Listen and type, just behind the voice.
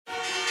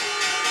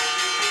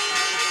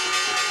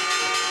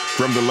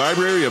From the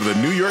library of the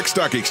New York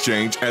Stock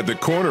Exchange at the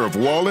corner of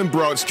Wall and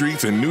Broad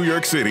Streets in New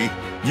York City,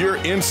 you're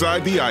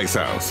inside the Ice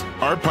House,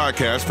 our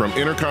podcast from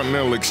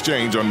Intercontinental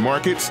Exchange on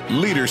markets,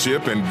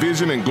 leadership, and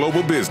vision in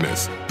global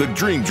business. The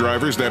dream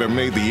drivers that have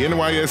made the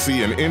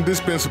NYSE an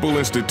indispensable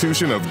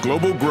institution of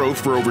global growth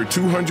for over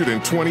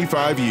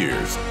 225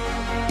 years.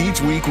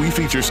 Each week, we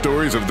feature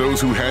stories of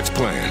those who hatch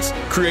plans,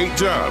 create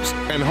jobs,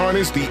 and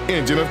harness the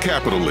engine of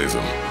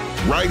capitalism.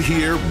 Right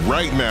here,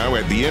 right now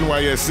at the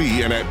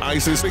NYSE and at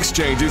ICE's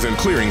exchanges and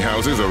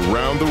clearinghouses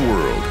around the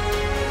world.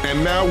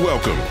 And now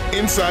welcome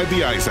inside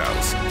the Ice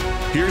House.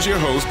 Here's your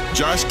host,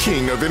 Josh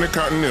King of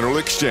Intercontinental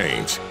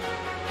Exchange.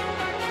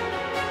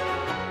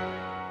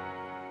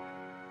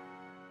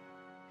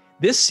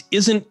 This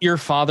isn't your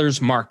father's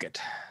market,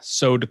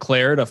 so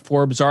declared a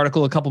Forbes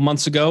article a couple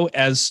months ago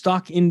as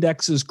stock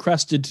indexes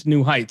crested to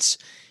new heights.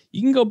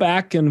 You can go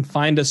back and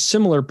find a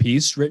similar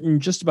piece written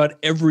just about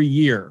every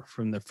year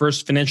from the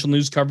first financial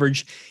news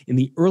coverage in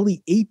the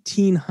early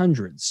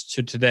 1800s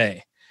to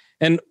today.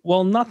 And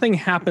while nothing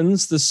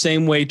happens the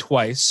same way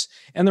twice,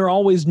 and there are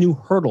always new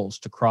hurdles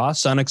to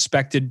cross,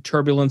 unexpected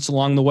turbulence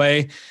along the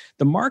way,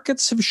 the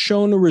markets have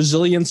shown a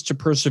resilience to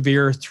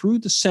persevere through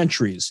the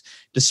centuries,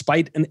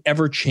 despite an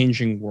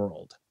ever-changing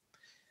world.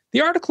 The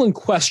article in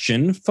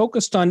question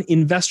focused on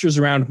investors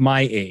around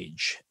my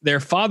age. Their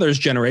father's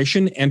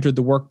generation entered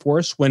the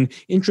workforce when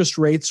interest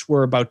rates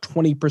were about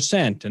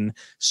 20% and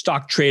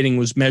stock trading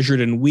was measured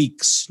in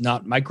weeks,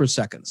 not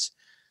microseconds.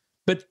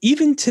 But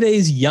even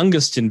today's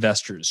youngest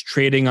investors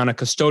trading on a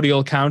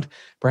custodial account,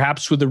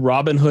 perhaps with the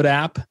Robinhood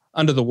app,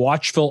 under the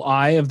watchful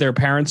eye of their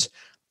parents,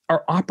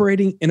 are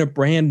operating in a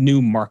brand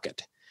new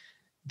market.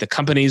 The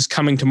companies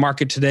coming to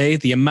market today,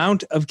 the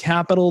amount of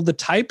capital, the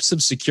types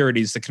of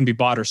securities that can be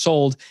bought or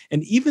sold,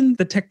 and even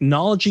the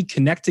technology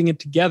connecting it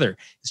together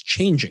is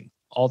changing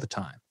all the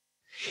time.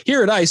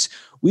 Here at ICE,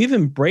 we've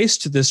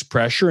embraced this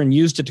pressure and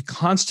used it to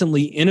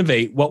constantly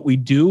innovate what we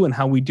do and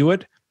how we do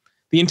it.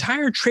 The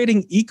entire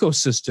trading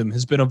ecosystem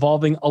has been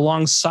evolving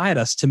alongside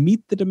us to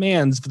meet the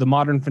demands of the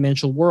modern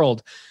financial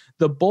world.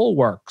 The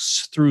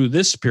bulwarks through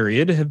this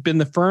period have been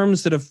the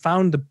firms that have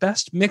found the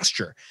best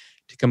mixture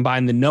to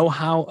combine the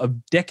know-how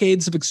of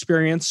decades of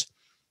experience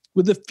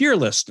with the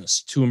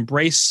fearlessness to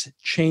embrace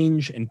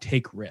change and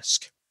take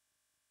risk.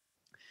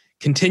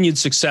 Continued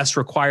success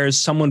requires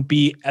someone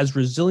be as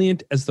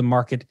resilient as the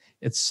market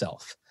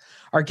itself.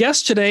 Our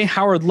guest today,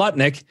 Howard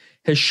Lutnick,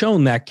 has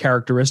shown that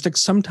characteristic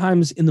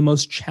sometimes in the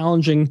most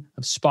challenging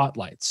of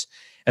spotlights.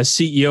 As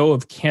CEO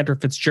of Cantor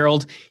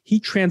Fitzgerald, he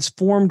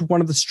transformed one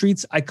of the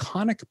street's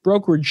iconic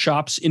brokerage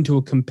shops into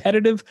a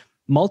competitive,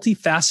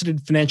 multi-faceted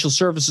financial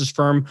services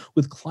firm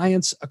with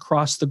clients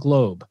across the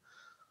globe.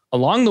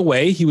 Along the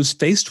way, he was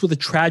faced with a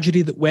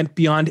tragedy that went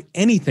beyond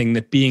anything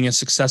that being a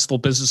successful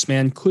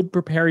businessman could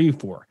prepare you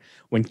for,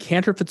 when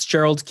Cantor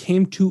Fitzgerald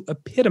came to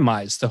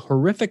epitomize the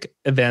horrific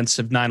events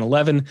of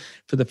 9/11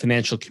 for the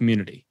financial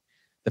community.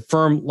 The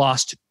firm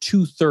lost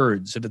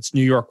 2/3 of its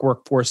New York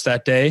workforce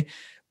that day,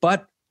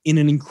 but in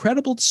an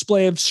incredible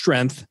display of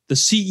strength, the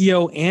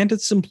CEO and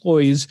its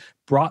employees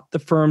brought the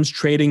firm's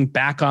trading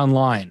back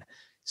online,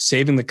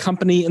 saving the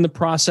company in the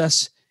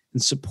process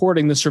and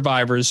supporting the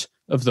survivors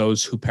of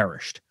those who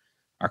perished.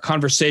 Our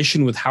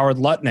conversation with Howard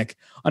Lutnick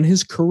on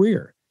his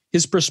career,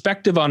 his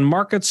perspective on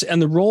markets,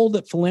 and the role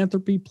that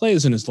philanthropy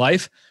plays in his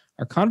life.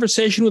 Our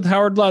conversation with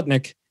Howard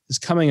Lutnick is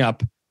coming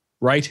up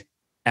right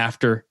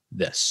after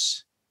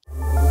this.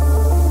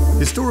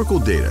 Historical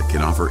data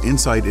can offer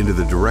insight into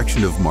the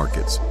direction of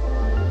markets.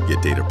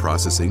 Yet data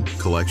processing,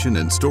 collection,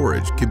 and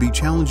storage can be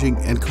challenging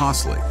and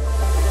costly.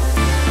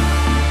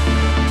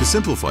 To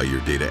simplify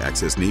your data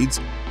access needs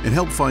and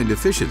help find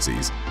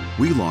efficiencies,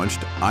 we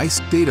launched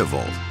ICE Data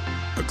Vault,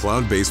 a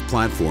cloud-based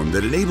platform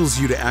that enables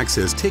you to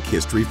access tick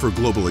history for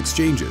global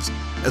exchanges,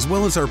 as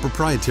well as our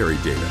proprietary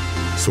data,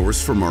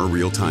 sourced from our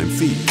real-time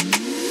feed.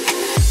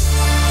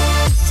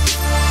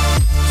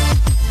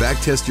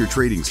 Backtest your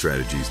trading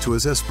strategies to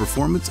assess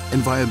performance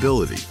and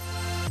viability,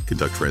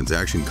 conduct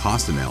transaction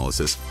cost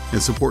analysis,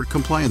 and support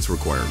compliance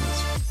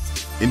requirements.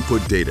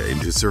 Input data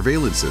into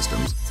surveillance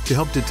systems to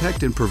help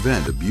detect and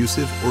prevent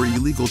abusive or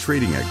illegal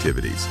trading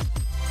activities.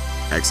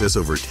 Access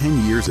over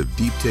 10 years of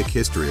deep tick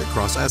history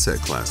across asset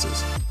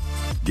classes.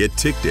 Get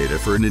tick data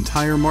for an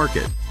entire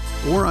market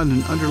or on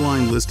an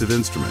underlying list of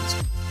instruments.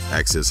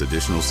 Access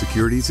additional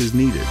securities as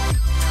needed.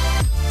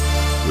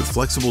 With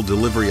flexible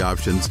delivery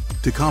options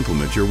to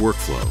complement your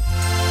workflow.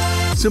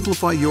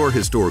 Simplify your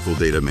historical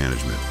data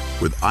management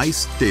with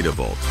ICE Data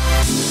Vault.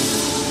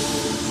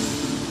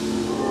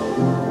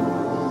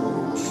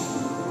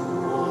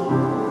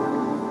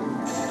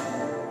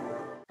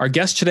 Our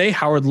guest today,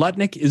 Howard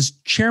Lutnick, is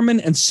chairman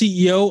and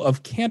CEO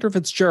of Cantor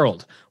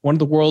Fitzgerald, one of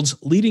the world's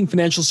leading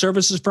financial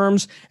services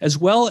firms, as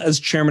well as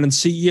chairman and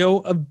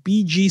CEO of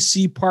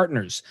BGC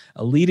Partners,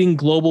 a leading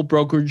global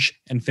brokerage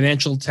and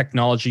financial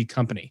technology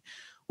company.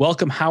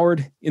 Welcome,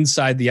 Howard,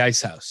 inside the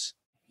Ice House.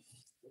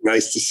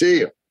 Nice to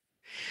see you.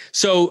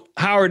 So,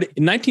 Howard,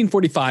 in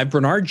 1945,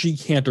 Bernard G.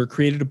 Cantor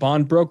created a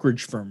bond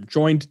brokerage firm,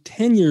 joined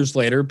 10 years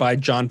later by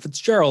John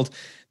Fitzgerald,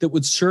 that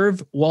would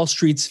serve Wall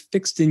Street's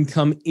fixed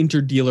income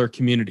interdealer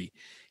community.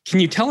 Can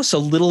you tell us a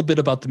little bit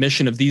about the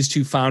mission of these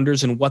two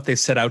founders and what they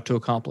set out to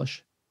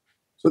accomplish?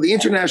 So the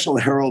International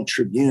Herald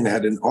Tribune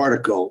had an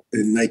article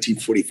in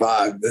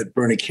 1945 that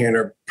Bernie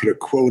Cantor put a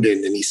quote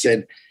in, and he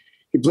said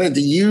he planned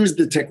to use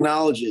the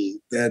technology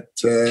that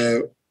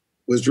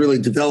was really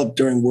developed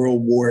during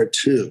World War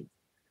II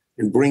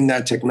and bring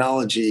that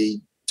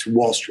technology to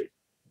Wall Street.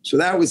 So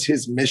that was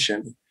his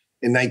mission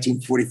in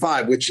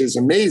 1945, which is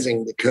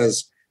amazing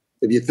because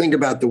if you think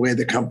about the way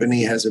the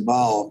company has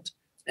evolved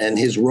and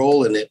his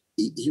role in it,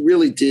 he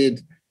really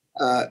did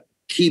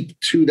keep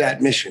to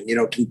that mission,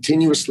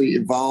 continuously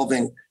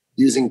evolving,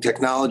 using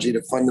technology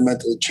to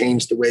fundamentally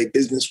change the way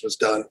business was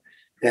done.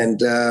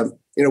 And,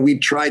 we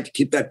tried to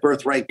keep that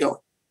birthright going.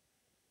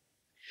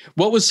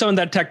 What was some of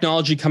that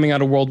technology coming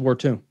out of World War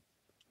II?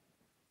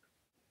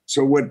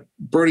 So what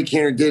Bernie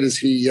Cantor did is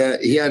he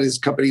had his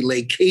company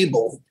lay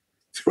cable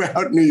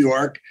throughout New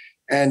York,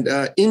 and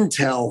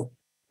Intel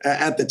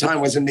at the time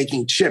wasn't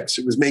making chips,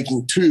 it was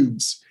making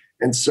tubes.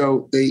 And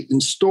so they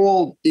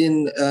installed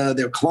in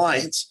their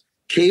clients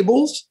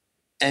cables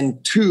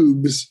and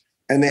tubes,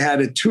 and they had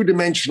a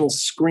two-dimensional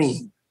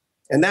screen.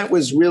 And that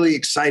was really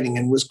exciting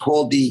and was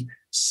called the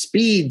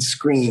speed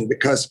screen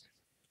because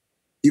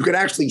you could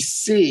actually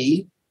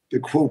see the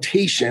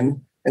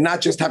quotation and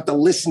not just have to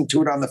listen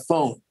to it on the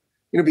phone.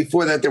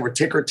 Before that, there were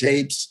ticker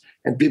tapes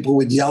and people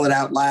would yell it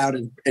out loud.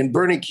 And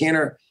Bernie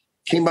Cantor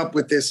came up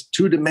with this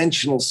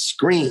two-dimensional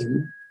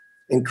screen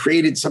and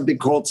created something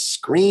called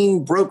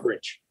screen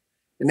brokerage.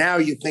 And now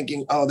you're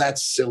thinking, oh,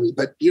 that's silly.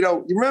 But,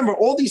 you remember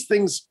all these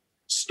things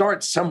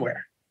start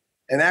somewhere.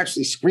 And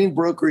actually, screen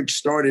brokerage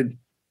started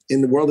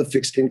in the world of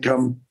fixed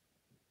income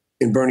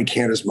in Bernie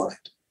Cantor's mind.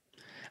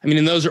 I mean,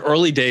 in those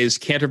early days,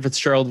 Cantor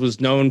Fitzgerald was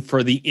known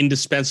for the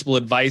indispensable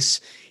advice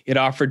it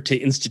offered to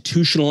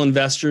institutional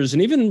investors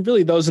and even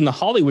really those in the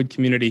Hollywood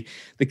community.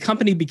 The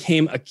company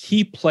became a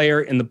key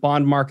player in the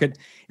bond market.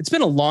 It's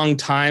been a long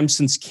time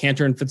since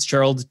Cantor and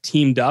Fitzgerald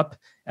teamed up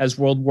as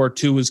World War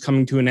II was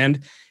coming to an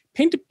end.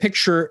 Paint a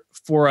picture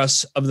for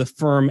us of the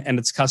firm and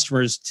its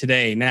customers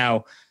today,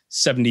 now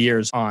 70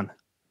 years on.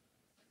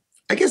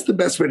 I guess the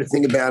best way to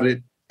think about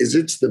it is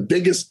it's the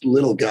biggest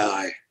little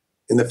guy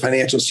in the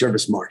financial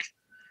service market.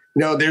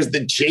 There's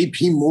the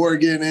JP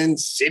Morgan and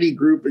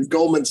Citigroup and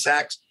Goldman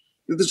Sachs.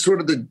 They're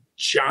sort of the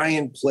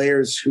giant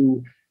players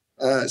who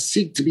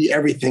seek to be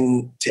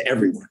everything to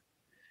everyone.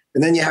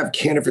 And then you have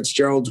Cantor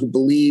Fitzgerald, who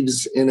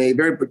believes in a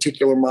very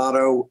particular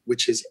motto,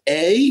 which is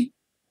A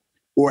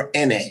or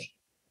NA.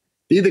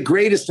 Be the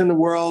greatest in the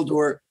world,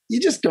 or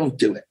you just don't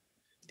do it.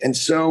 And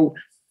so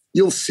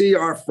you'll see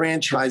our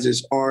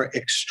franchises are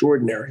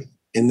extraordinary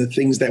in the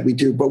things that we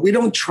do, but we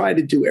don't try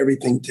to do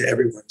everything to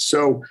everyone.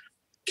 So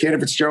Cantor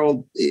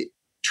Fitzgerald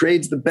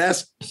trades the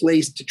best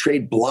place to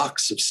trade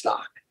blocks of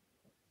stock.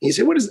 And you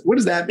say, what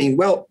does that mean?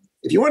 Well,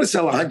 if you want to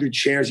sell 100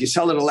 shares, you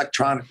sell it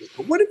electronically.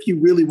 But what if you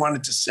really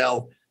wanted to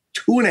sell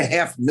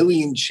 2.5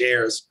 million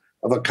shares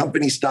of a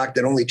company stock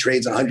that only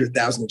trades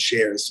 100,000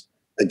 shares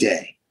a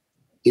day?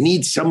 You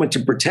need someone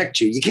to protect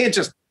you. You can't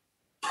just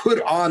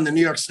put on the New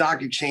York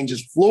Stock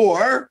Exchange's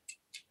floor,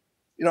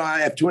 I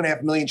have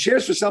 2.5 million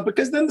shares for sale,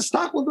 because then the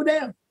stock will go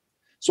down.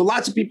 So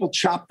lots of people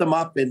chop them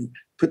up and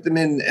put them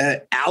in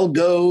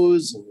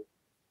algos and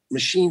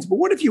machines. But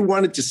what if you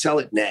wanted to sell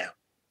it now?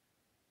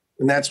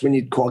 And that's when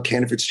you'd call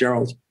Cantor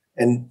Fitzgerald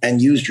and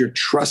use your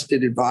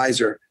trusted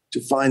advisor to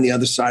find the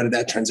other side of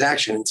that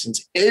transaction. And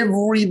since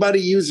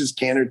everybody uses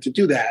Cantor to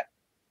do that,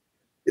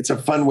 it's a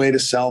fun way to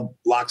sell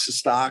blocks of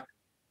stock,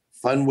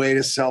 fun way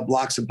to sell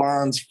blocks of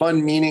bonds.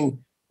 Fun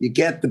meaning you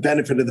get the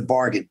benefit of the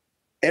bargain.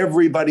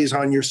 Everybody's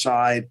on your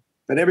side,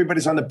 but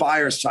everybody's on the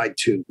buyer's side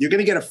too. You're going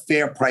to get a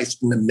fair price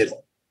in the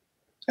middle.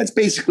 That's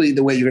basically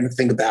the way you're going to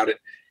think about it.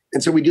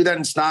 And so we do that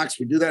in stocks.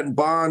 We do that in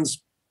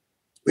bonds.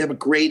 We have a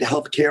great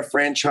healthcare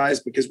franchise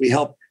because we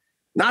help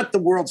not the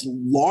world's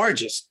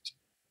largest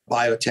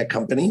biotech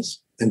companies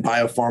and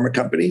biopharma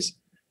companies,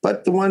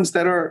 but the ones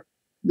that are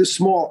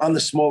on the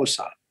smaller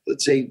side.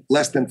 Let's say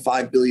less than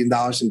 $5 billion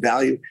in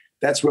value.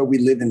 That's where we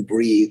live and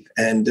breathe.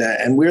 And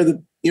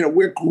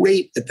we're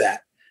great at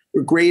that.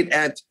 We're great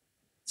at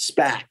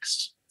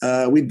SPACs.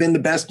 We've been the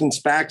best in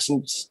SPACs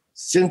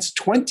since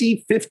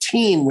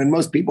 2015, when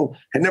most people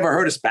had never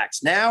heard of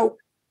SPACs. Now,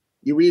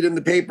 you read in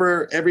the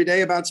paper every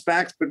day about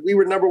SPACs, but we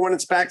were number one in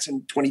SPACs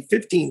in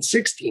 2015,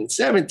 16,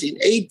 17,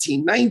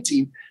 18,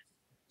 19.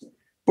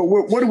 But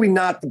what are we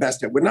not the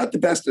best at? We're not the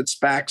best at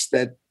SPACs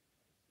that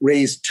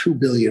raise $2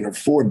 billion or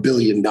 $4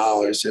 billion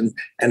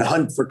and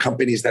hunt for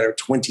companies that are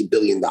 $20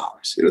 billion.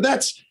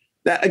 That's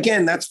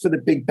for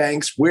the big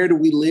banks. Where do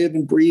we live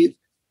and breathe?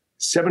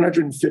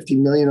 750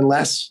 million and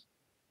less.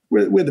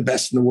 We're the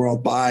best in the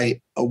world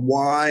by a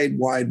wide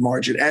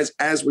margin,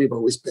 as we've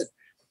always been.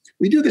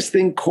 We do this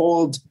thing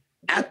called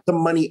at the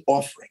money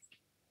offering,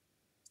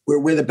 where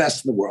we're the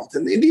best in the world.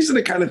 And these are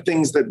the kind of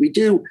things that we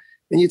do.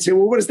 And you'd say,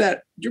 well, what is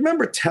that? Do you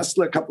remember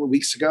Tesla a couple of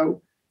weeks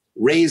ago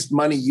raised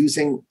money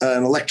using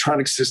an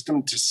electronic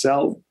system to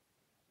sell.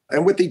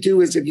 And what they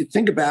do is, if you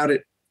think about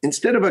it,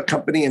 instead of a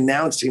company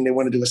announcing they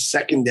want to do a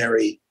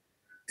secondary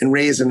and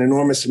raise an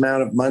enormous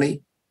amount of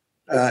money,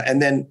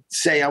 and then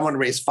say, I want to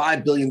raise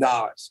 $5 billion.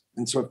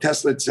 And so if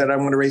Tesla had said, I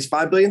want to raise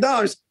 $5 billion,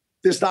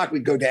 their stock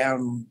would go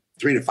down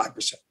 3 to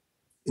 5%.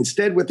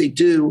 Instead, what they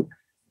do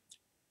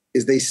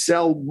is they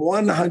sell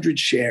 100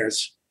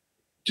 shares,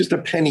 just a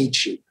penny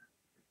cheap.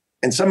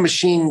 And some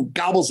machine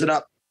gobbles it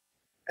up.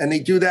 And they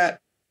do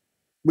that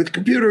with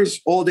computers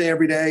all day,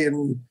 every day.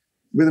 And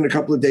within a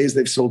couple of days,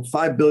 they've sold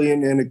 $5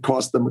 billion and it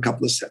cost them a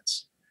couple of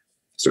cents.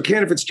 So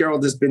Cantor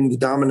Fitzgerald has been the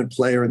dominant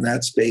player in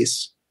that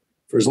space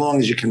for as long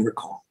as you can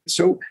recall.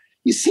 So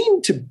you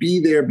seem to be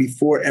there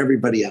before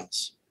everybody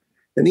else.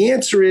 And the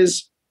answer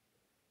is,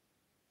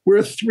 we're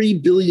a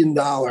 $3 billion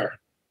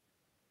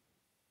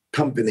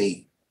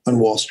company on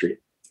Wall Street.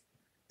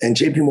 And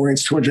JP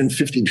Morgan's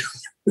 $250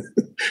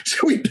 billion.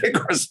 So we pick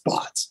our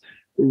spots.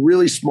 We're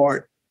really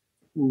smart,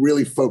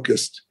 really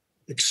focused,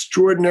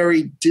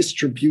 extraordinary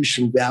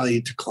distribution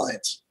value to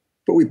clients,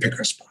 but we pick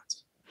our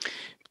spots.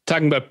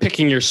 Talking about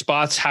picking your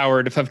spots,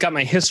 Howard, if I've got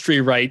my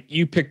history right,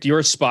 you picked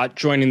your spot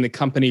joining the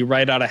company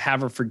right out of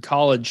Haverford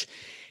College.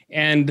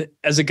 And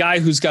as a guy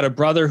who's got a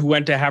brother who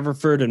went to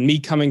Haverford and me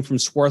coming from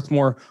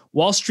Swarthmore,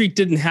 Wall Street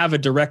didn't have a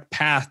direct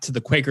path to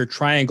the Quaker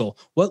Triangle.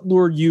 What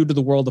lured you to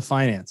the world of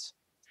finance?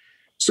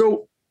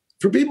 So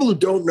for people who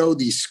don't know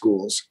these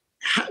schools,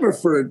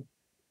 Haverford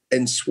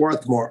and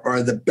Swarthmore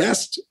are the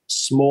best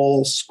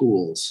small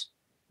schools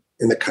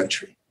in the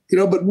country,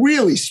 but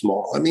really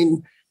small. I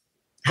mean,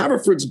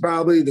 Haverford's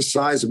probably the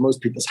size of most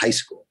people's high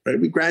school,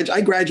 right? I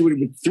graduated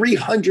with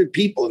 300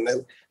 people, and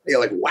they're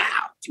like,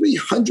 wow,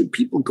 300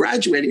 people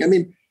graduating. I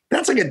mean,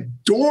 that's like a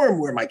dorm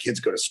where my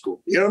kids go to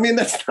school. You know what I mean?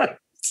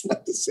 It's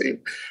not the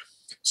same.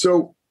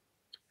 So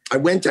I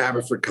went to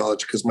Haverford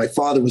College because my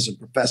father was a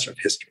professor of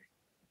history.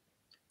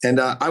 And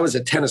I was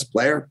a tennis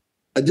player,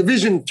 a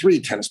Division III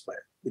tennis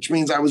player, which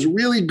means I was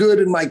really good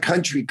in my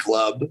country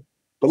club,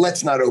 but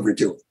let's not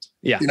overdo it.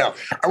 Yeah.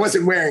 I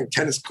wasn't wearing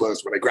tennis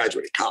clothes when I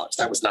graduated college.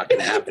 That was not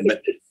going to happen.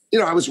 But,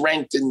 I was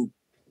ranked in,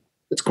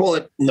 let's call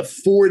it in the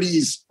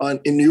 40s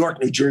in New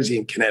York, New Jersey,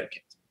 and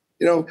Connecticut.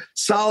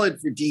 Solid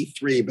for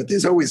D3, but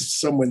there's always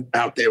someone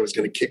out there who's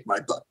going to kick my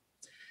butt.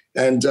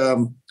 And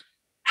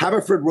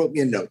Haverford wrote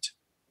me a note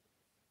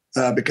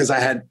because I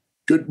had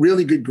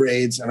really good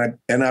grades,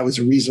 and I was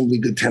a reasonably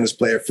good tennis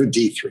player for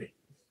D3.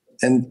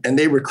 And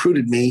they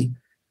recruited me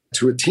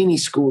to a teeny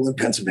school in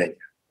Pennsylvania.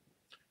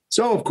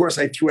 So, of course,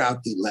 I threw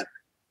out the letter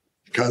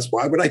because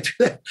why would I do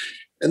that?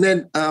 And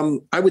then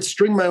I would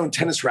string my own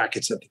tennis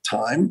rackets at the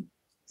time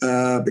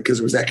because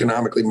it was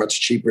economically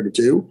much cheaper to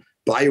do.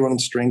 Buy your own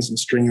strings and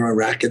string your own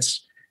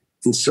rackets.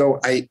 And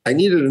so I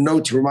needed a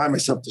note to remind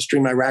myself to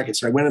string my rackets.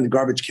 So I went in the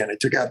garbage can. I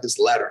took out this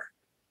letter.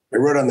 I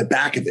wrote on the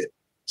back of it,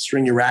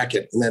 string your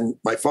racket. And then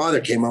my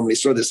father came home and he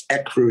saw this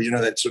ecru,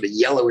 that sort of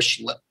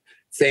yellowish,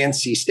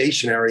 fancy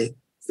stationery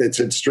that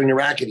said string your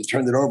racket. He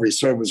turned it over. He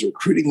saw it was a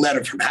recruiting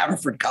letter from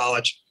Haverford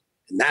College.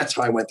 And that's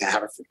how I went to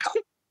Haverford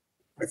College.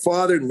 My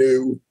father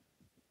knew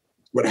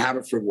what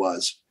Haverford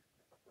was.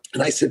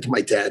 And I said to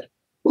my dad,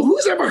 well,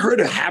 who's ever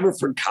heard of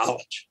Haverford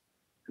College?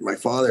 And my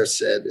father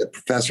said, a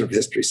professor of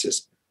history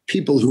says,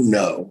 people who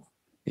know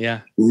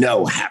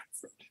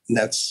Haverford. And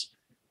that's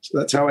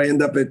how I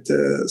end up at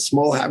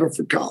small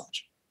Haverford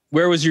College.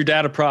 Where was your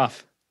dad a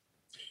prof?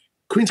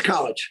 Queens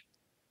College,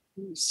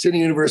 City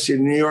University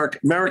of New York,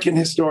 American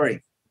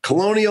history,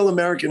 colonial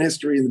American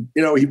history. And,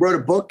 he wrote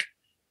a book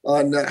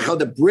on how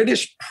the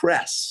British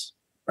press,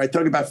 right,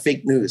 talking about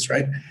fake news,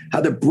 right, how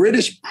the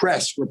British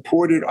press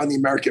reported on the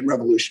American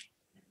Revolution.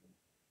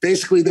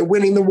 Basically, they're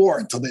winning the war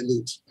until they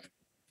lose.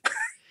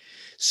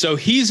 So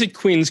he's at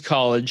Queens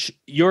College.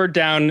 You're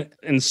down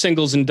in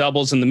singles and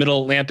doubles in the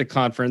Middle Atlantic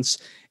Conference,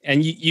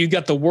 and you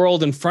got the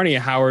world in front of you,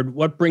 Howard.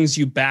 What brings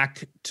you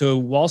back to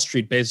Wall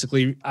Street,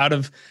 basically, out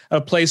of a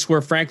place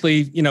where,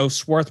 frankly,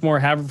 Swarthmore,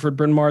 Haverford,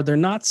 Bryn Mawr, they're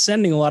not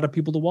sending a lot of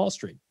people to Wall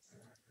Street?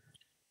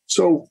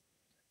 So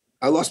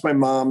I lost my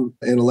mom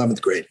in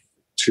 11th grade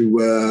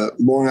to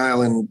Long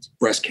Island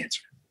breast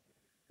cancer.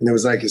 And there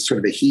was like a sort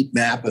of a heat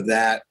map of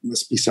that. It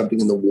must be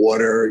something in the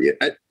water.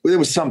 There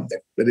was something,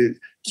 but it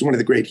was one of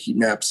the great heat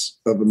maps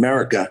of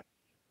America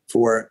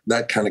for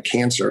that kind of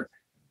cancer.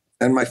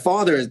 And my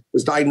father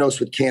was diagnosed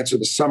with cancer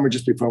the summer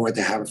just before I went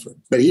to Haverford.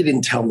 But he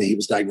didn't tell me he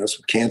was diagnosed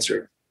with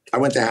cancer. I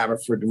went to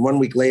Haverford, and 1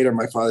 week later,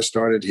 my father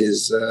started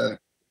his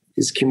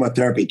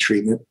chemotherapy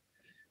treatment.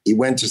 He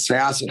went to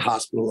Syosset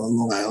Hospital on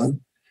Long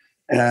Island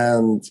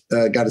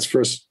and got his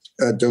first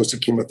dose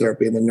of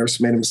chemotherapy. And the nurse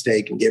made a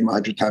mistake and gave him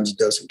 100 times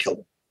the dose and killed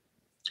him.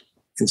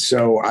 And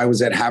so I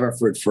was at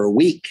Haverford for a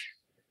week.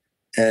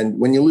 And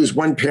when you lose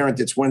one parent,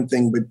 it's one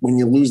thing. But when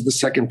you lose the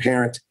second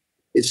parent,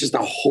 it's just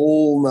a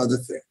whole nother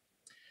thing.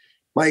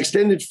 My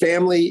extended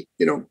family,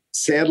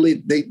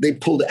 sadly, they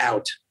pulled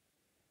out.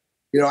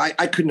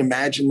 I couldn't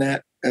imagine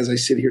that as I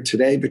sit here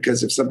today,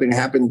 because if something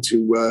happened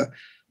to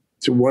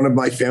one of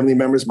my family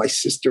members, my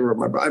sister or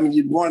my brother,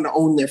 you'd want to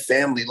own their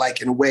family,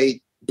 like in a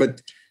way.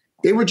 But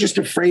They were just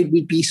afraid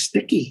we'd be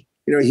sticky.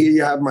 Here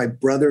you have my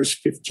brother's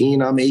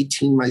 15, I'm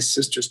 18, my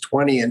sister's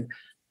 20. And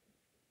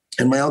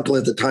my uncle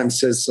at the time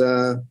says,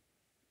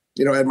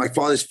 at my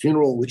father's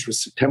funeral, which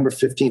was September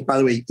 15th, by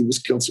the way, he was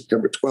killed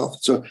September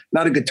 12th. So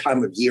not a good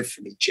time of year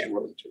for me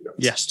generally.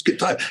 Yes. It's a good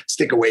time,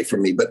 stick away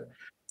from me. But,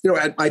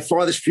 at my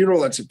father's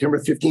funeral on September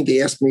 15th,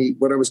 they asked me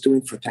what I was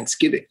doing for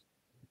Thanksgiving.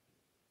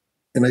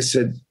 And I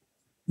said,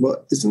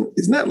 well,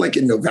 isn't that like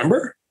in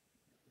November?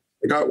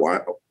 Why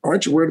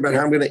aren't you worried about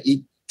how I'm going to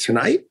eat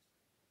tonight?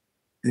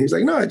 And he's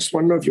like, no, I just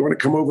want to know if you want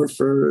to come over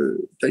for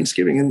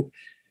Thanksgiving. And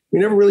we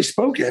never really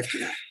spoke after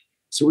that.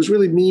 So it was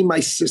really me, my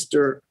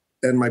sister,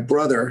 and my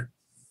brother.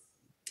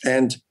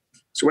 And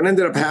so what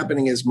ended up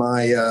happening is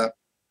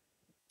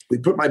we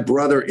put my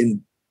brother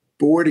in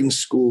boarding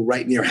school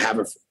right near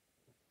Haverford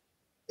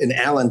in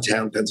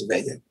Allentown,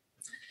 Pennsylvania.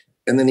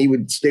 And then he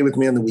would stay with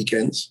me on the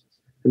weekends.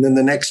 And then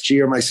the next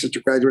year, my sister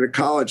graduated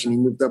college and he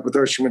moved up with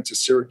her. She went to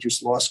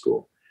Syracuse Law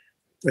School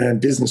and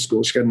business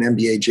school. She got an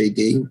MBA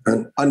JD,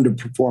 an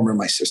underperformer,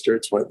 my sister.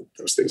 It's one of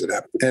those things that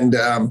happen. And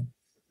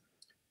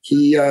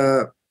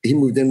he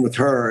moved in with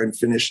her and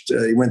finished,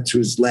 he went to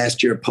his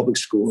last year of public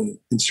school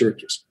in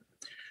Syracuse.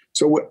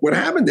 So what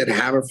happened at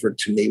Haverford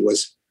to me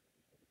was,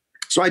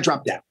 so I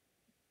dropped out.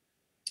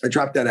 I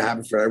dropped out of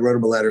Haverford. I wrote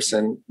him a letter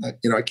saying,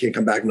 I can't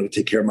come back. I'm going to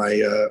take care of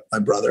my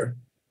brother.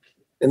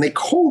 And they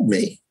called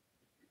me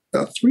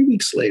about 3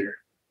 weeks later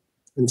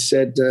and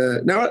said,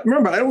 now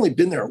remember, I'd only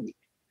been there a week.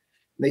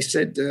 And they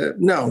said,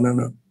 no,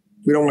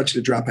 we don't want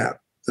you to drop out.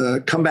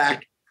 Come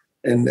back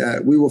and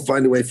we will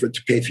find a way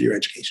to pay for your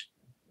education.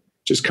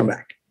 Just come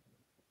back.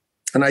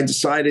 And I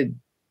decided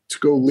to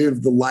go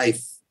live the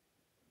life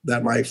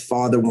that my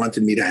father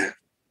wanted me to have.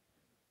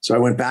 So I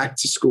went back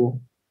to school.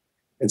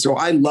 And so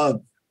I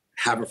loved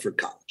Haverford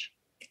College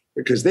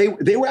because they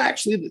were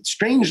actually,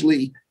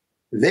 strangely,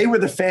 they were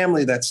the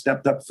family that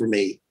stepped up for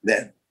me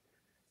then.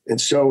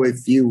 And so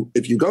if you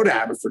go to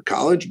Haverford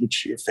College,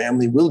 which your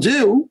family will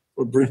do,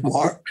 or Bryn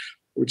Mawr,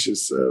 which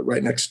is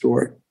right next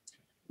door,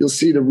 you'll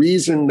see the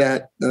reason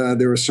that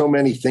there are so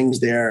many things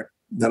there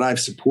that I've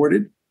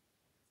supported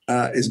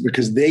is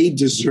because they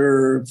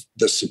deserve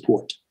the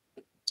support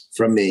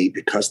from me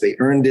because they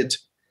earned it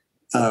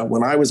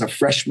when I was a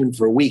freshman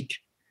for a week.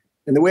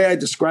 And the way I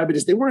describe it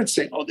is they weren't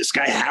saying, oh, this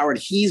guy Howard,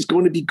 he's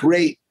going to be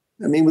great.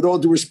 I mean, with all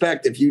due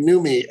respect, if you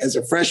knew me as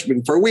a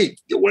freshman for a week,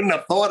 you wouldn't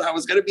have thought I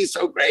was going to be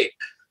so great.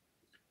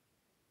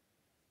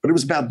 But it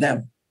was about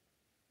them.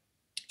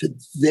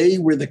 They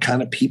were the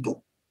kind of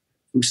people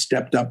who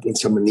stepped up when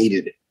someone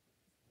needed it.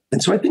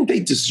 And so I think they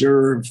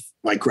deserve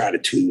my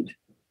gratitude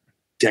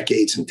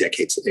decades and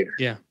decades later.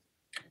 Yeah.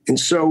 And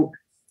so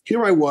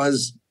here I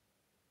was,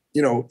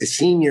 a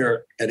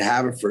senior at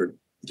Haverford,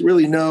 with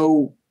really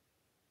no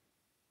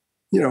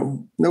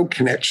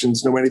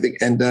connections, no anything.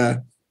 And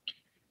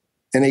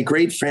a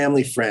great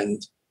family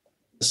friend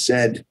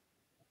said,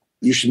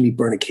 you should meet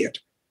Bernie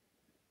Cantor.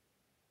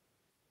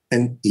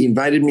 And he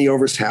invited me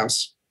over his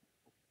house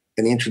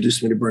and he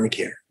introduced me to Bernie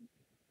Cantor.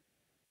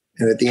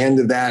 And at the end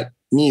of that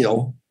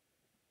meal,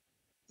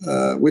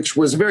 which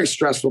was a very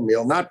stressful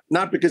meal,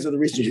 not because of the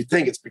reasons you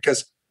think, it's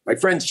because my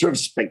friend served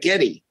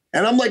spaghetti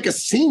and I'm like a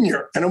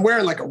senior and I'm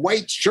wearing like a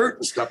white shirt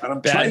and stuff and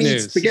I'm trying to eat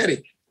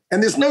spaghetti.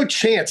 And there's no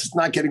chance it's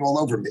not getting all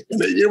over me.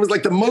 It was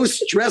like the most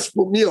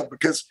stressful meal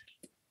because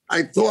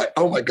I thought,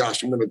 oh my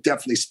gosh, I'm going to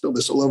definitely spill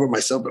this all over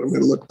myself and I'm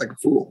going to look like a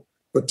fool.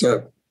 But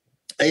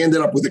I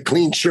ended up with a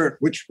clean shirt,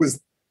 which was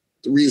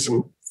the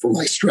reason for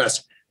my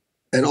stress,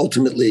 and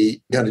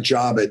ultimately got a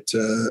job at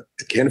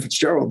Cantor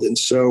Fitzgerald. And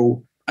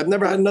so I've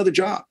never had another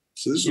job.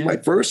 So this was my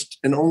first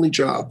and only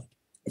job.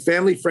 A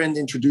family friend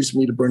introduced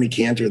me to Bernie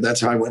Cantor.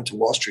 That's how I went to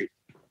Wall Street.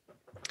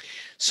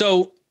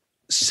 So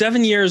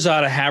 7 years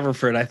out of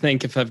Haverford, I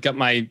think if I've got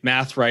my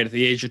math right, at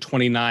the age of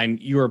 29,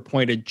 you were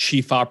appointed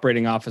chief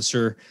operating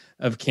officer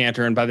of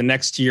Cantor. And by the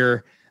next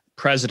year,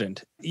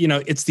 president.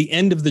 It's the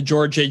end of the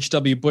George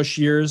H.W. Bush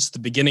years, the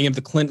beginning of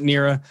the Clinton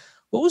era.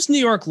 What was New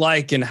York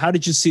like, and how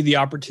did you see the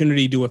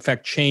opportunity to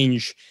affect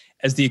change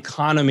as the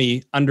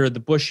economy under the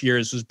Bush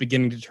years was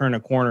beginning to turn a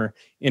corner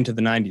into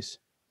the 90s?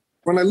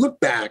 When I look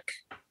back,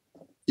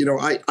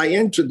 I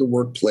entered the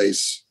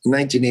workplace in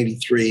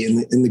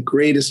 1983 in the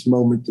greatest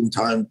moment in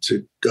time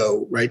to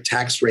go, right?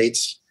 Tax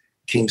rates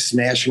came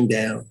smashing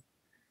down.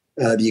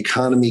 The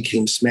economy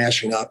came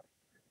smashing up.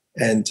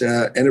 And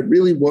it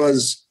really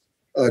was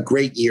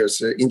great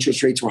years.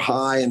 Interest rates were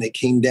high and they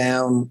came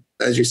down,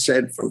 as you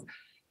said, from,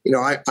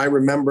 I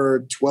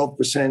remember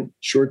 12%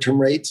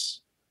 short-term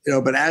rates,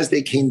 but as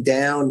they came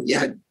down, you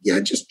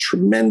had just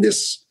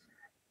tremendous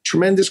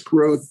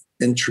growth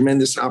and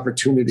tremendous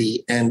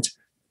opportunity. And,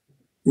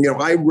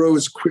 I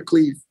rose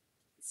quickly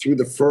through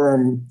the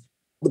firm.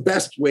 The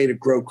best way to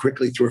grow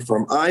quickly through a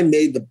firm, I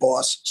made the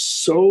boss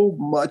so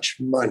much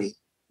money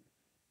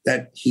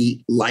that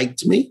he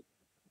liked me.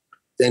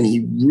 Then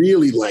he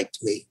really liked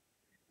me.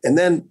 And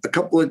then a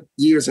couple of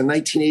years in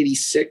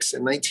 1986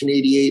 and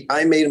 1988,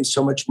 I made him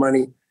so much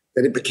money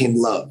that it became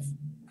love.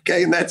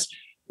 Okay. And that's,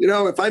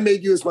 if I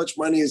made you as much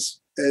money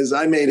as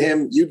I made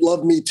him, you'd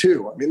love me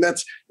too. I mean,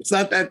 it's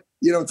not that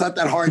It's not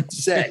that hard to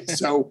say.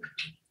 So,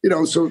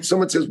 so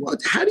someone says, well,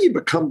 how do you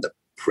become the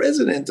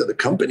president of the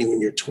company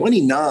when you're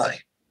 29?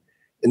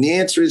 And the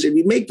answer is, if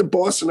you make the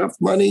boss enough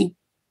money,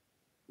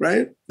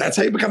 right? That's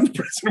how you become the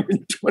president when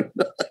you're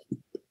 29.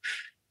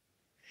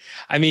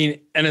 I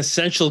mean, an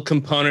essential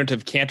component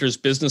of Cantor's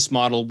business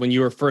model when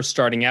you were first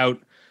starting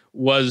out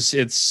was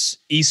its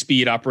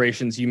e-speed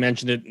operations. You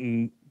mentioned it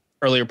in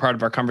earlier part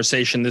of our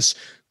conversation, this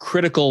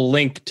critical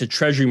link to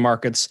treasury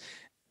markets.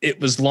 It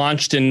was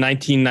launched in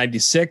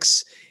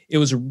 1996. It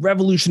was a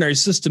revolutionary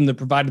system that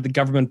provided the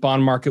government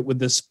bond market with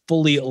this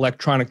fully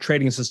electronic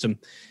trading system.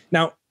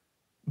 Now,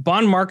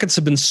 bond markets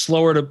have been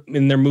slower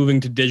in their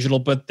moving to digital,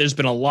 but there's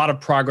been a lot of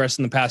progress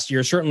in the past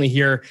year, certainly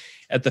here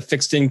at the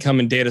fixed income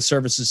and data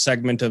services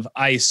segment of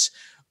ICE.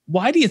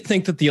 Why do you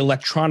think that the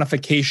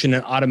electronification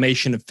and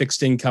automation of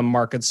fixed income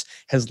markets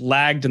has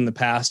lagged in the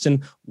past,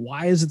 and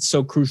why is it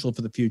so crucial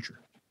for the future?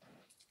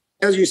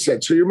 As you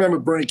said, so you remember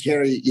Bernie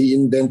Cantor, he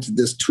invented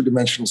this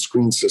two-dimensional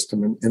screen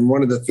system. And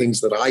one of the things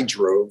that I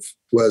drove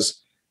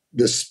was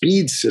the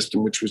speed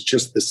system, which was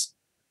just this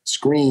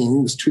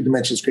screen, this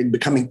two-dimensional screen,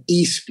 becoming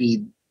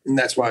e-speed. And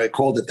that's why I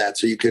called it that,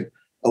 so you could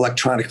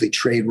electronically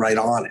trade right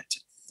on it.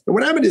 And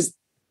what happened is,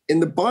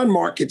 in the bond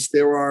markets,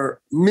 there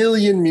are a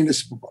million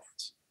municipal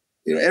bonds.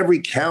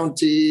 Every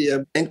county,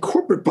 and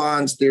corporate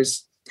bonds,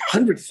 there's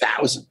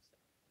 100,000.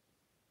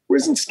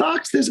 Whereas in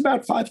stocks, there's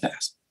about 5,000.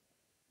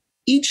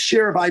 Each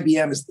share of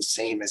IBM is the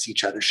same as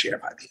each other share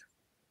of IBM.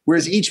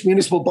 Whereas each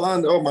municipal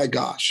bond, oh my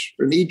gosh,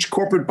 and each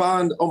corporate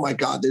bond, oh my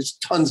God, there's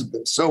tons of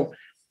them. So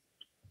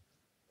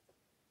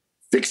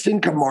fixed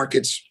income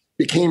markets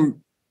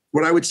became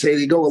what I would say,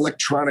 they go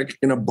electronic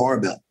in a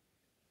barbell.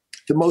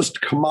 The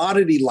most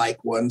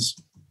commodity-like ones,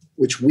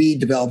 which we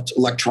developed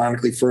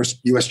electronically first,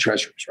 U.S.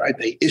 Treasuries, right?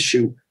 They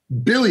issue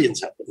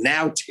billions of them,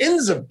 now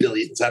tens of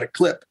billions at a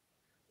clip,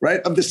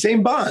 right, of the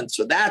same bond.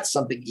 So that's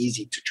something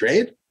easy to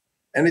trade.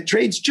 And it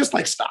trades just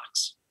like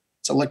stocks.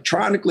 It's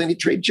electronically, and it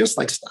trades just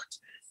like stocks.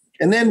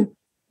 And then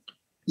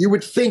you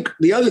would think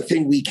the other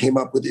thing we came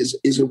up with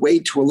is a way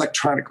to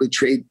electronically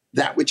trade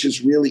that which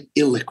is really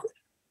illiquid.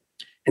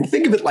 And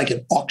think of it like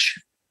an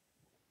auction,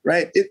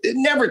 right? It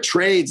never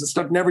trades. The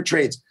stuff never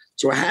trades.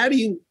 So how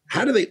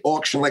do they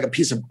auction like a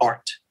piece of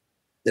art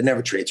that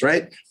never trades,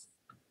 right?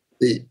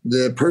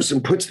 The person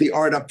puts the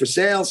art up for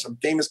sale, some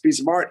famous piece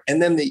of art,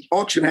 and then the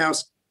auction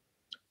house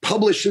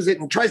publishes it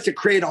and tries to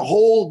create a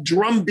whole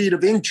drumbeat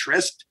of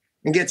interest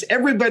and gets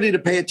everybody to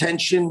pay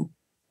attention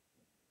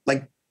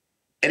like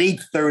at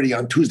 8:30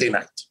 on Tuesday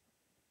night.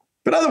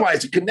 But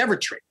otherwise, it could never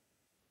trade.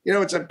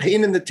 It's a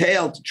pain in the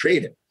tail to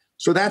trade it.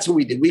 So that's what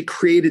we did. We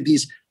created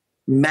these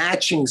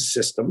matching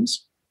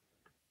systems.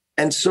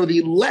 And so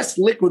the less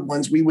liquid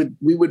ones, we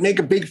would make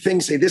a big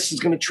thing, say, this is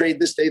going to trade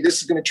this day,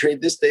 this is going to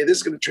trade this day, this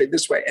is going to trade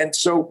this way. And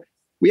so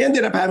we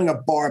ended up having a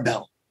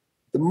barbell,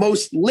 the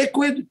most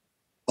liquid,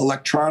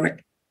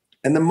 electronic,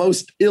 and the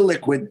most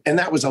illiquid, and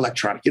that was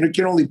electronic. You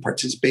can only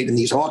participate in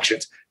these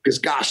auctions because,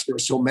 gosh, there were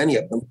so many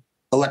of them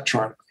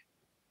electronically.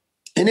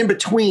 And in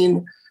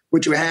between,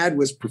 what you had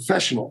was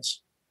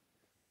professionals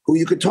who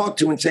you could talk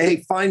to and say,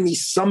 hey, find me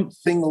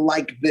something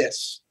like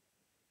this.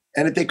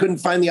 And if they couldn't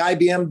find the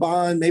IBM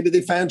bond, maybe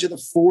they found you the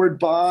Ford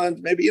bond.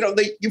 Maybe,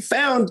 you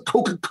found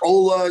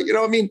Coca-Cola.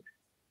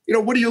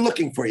 What are you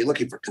looking for? You're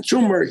looking for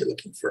consumer, you're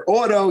looking for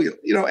auto,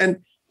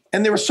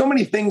 and there were so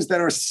many things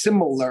that are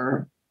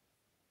similar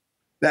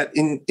that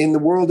in the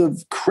world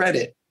of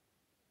credit,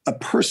 a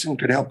person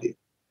could help you.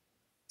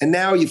 And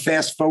now you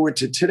fast forward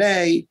to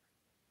today,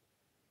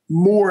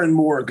 more and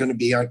more are going to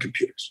be on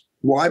computers.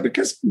 Why?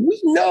 Because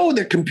we know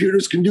that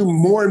computers can do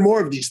more and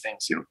more of these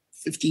things.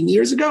 15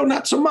 years ago,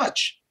 not so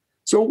much.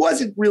 So it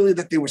wasn't really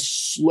that they were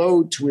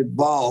slow to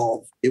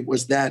evolve. It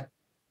was that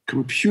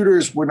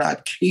computers were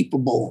not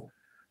capable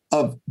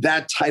of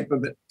that type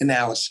of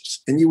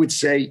analysis. And you would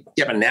say,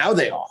 yeah, but now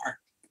they are.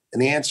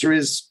 And the answer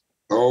is,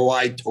 oh,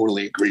 I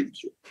totally agree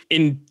with you.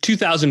 In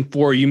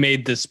 2004, you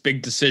made this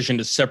big decision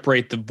to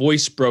separate the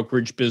voice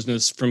brokerage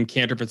business from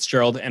Cantor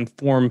Fitzgerald and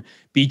form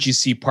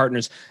BGC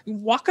Partners.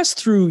 Walk us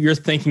through your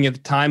thinking at the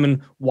time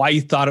and why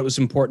you thought it was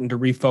important to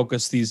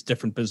refocus these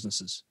different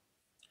businesses.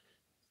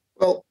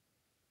 Well,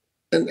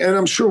 and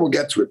I'm sure we'll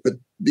get to it, but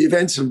the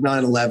events of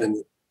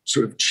 9/11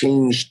 sort of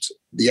changed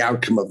the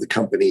outcome of the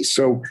company.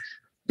 So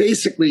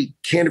basically,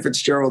 Cantor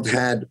Fitzgerald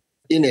had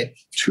in it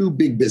two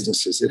big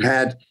businesses. It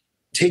had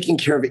taking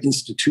care of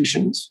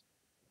institutions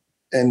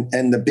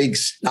and the big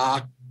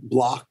stock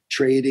block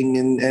trading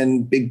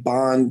and big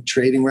bond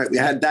trading, right? We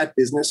had that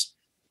business.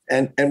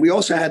 And we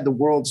also had the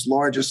world's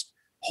largest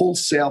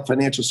wholesale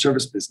financial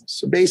service business.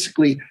 So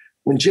basically,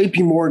 when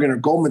JP Morgan or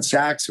Goldman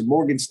Sachs or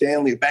Morgan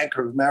Stanley or Bank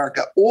of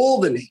America, all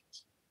the names,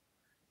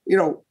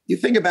 you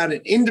think about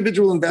it, an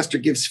individual investor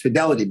gives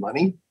Fidelity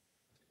money.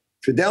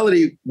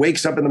 Fidelity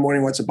wakes up in the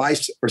morning, wants to buy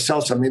or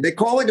sell something. They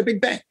call like a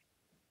big bank.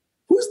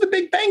 Who's the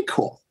big bank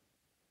call?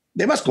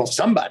 They must call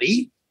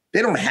somebody.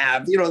 They don't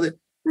have,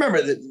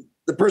 remember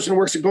the person who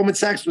works at Goldman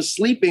Sachs was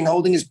sleeping,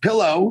 holding his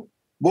pillow,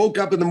 woke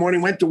up in the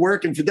morning, went to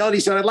work, and Fidelity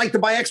said, I'd like to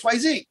buy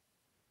XYZ.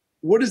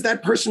 What does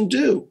that person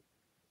do?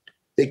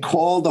 They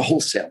call the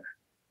wholesaler.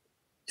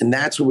 And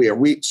that's what we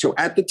are. So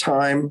at the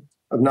time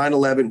of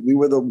 9/11, we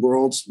were the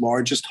world's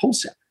largest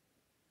wholesaler.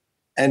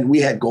 And we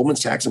had Goldman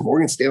Sachs and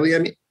Morgan Stanley. I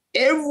mean,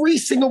 every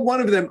single one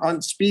of them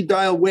on speed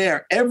dial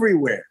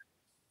everywhere.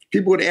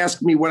 People would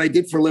ask me what I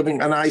did for a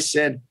living. And I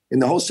said, in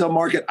the wholesale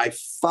market, I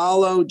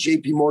follow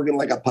JP Morgan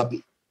like a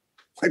puppy.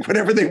 Like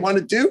whatever they want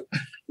to do,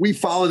 we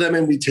follow them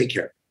and we take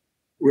care of it.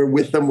 We're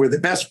with them. We're the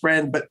best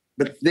friend, but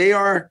they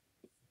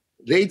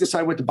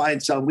decide what to buy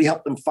and sell. We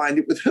help them find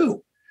it with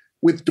who?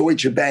 With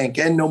Deutsche Bank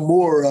and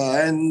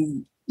Nomura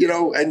and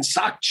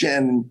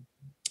SocGen.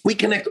 We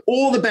connect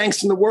all the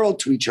banks in the world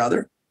to each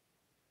other.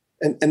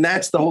 And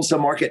that's the wholesale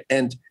market.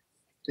 And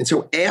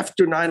so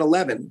after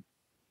 9/11,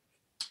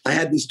 I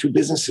had these two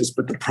businesses,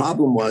 but the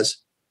problem was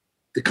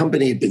the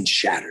company had been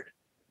shattered.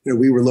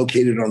 We were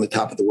located on the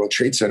top of the World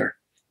Trade Center,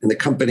 and the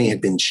company had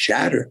been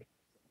shattered.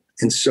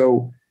 And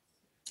so,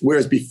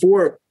 whereas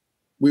before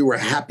we were a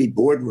happy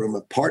boardroom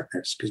of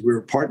partners because we were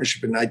a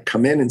partnership, and I'd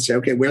come in and say,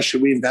 okay, where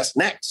should we invest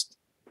next?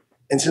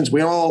 And since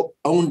we all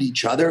owned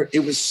each other,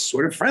 it was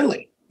sort of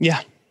friendly.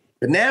 Yeah.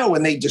 But now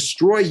when they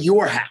destroy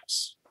your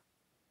house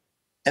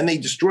and they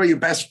destroy your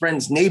best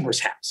friend's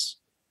neighbor's house,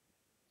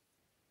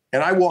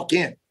 and I walk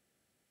in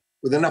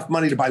with enough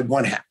money to buy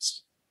one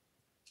house,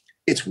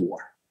 it's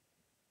war.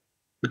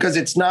 Because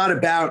it's not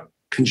about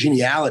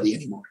congeniality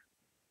anymore.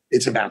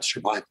 It's about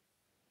survival.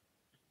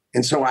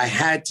 And so I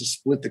had to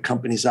split the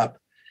companies up.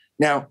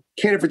 Now,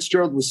 Cantor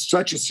Fitzgerald was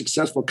such a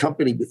successful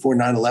company before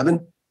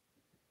 9/11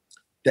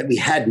 that we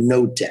had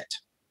no debt.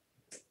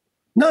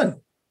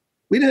 None.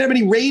 We didn't have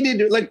any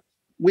rated,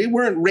 we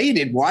weren't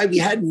rated. Why? We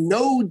had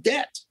no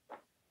debt.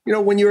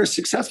 When you're a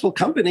successful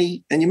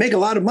company and you make a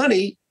lot of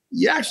money,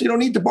 you actually don't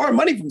need to borrow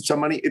money from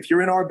somebody if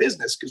you're in our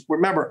business. Because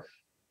remember,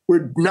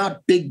 we're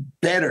not big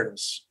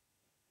bettors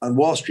on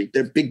Wall Street.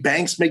 The big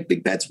banks make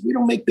big bets. We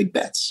don't make big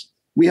bets.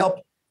 We help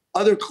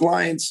other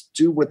clients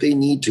do what they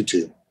need to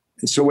do.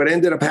 And so what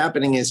ended up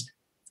happening is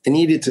I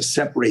needed to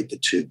separate the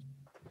two.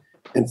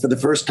 And for the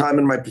first time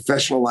in my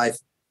professional life,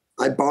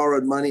 I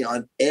borrowed money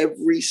on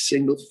every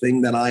single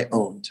thing that I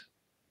owned.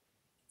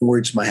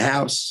 Mortgaged my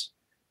house,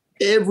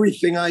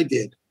 everything I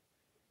did,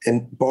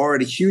 and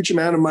borrowed a huge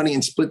amount of money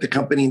and split the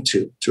company in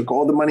two. Took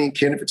all the money in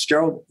Cantor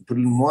Fitzgerald, put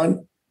it in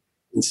one,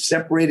 and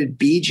separated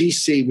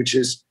BGC, which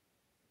is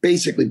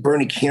basically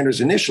Bernie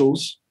Cantor's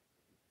initials,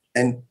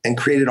 and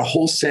created a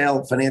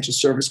wholesale financial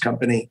service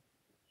company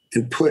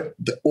and put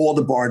all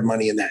the borrowed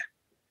money in that.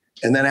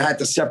 And then I had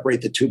to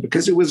separate the two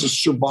because it was a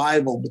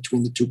survival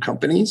between the two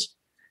companies.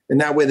 And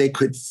that way they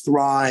could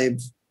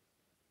thrive.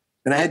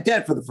 And I had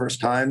debt for the first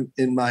time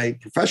in my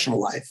professional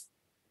life,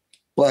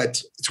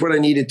 but it's what I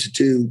needed to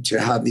do to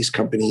have these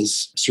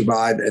companies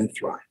survive and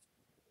thrive.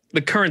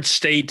 The current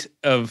state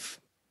of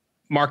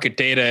market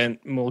data, and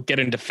we'll get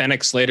into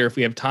Fenix later if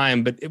we have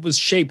time, but it was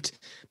shaped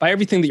by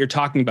everything that you're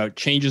talking about,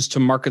 changes to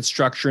market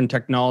structure and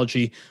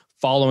technology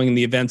following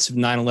the events of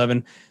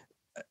 9/11.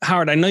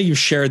 Howard, I know you've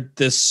shared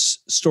this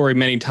story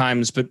many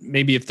times, but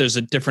maybe if there's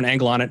a different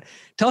angle on it,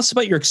 tell us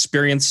about your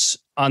experience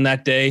on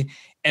that day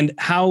and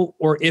how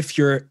or if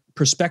your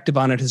perspective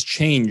on it has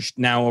changed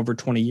now over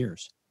 20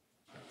 years.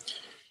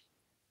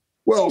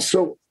 Well,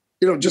 so,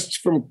 just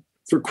for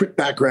quick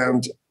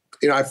background,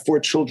 I have 4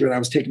 children. I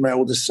was taking my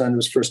oldest son to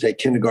his first day of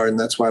kindergarten.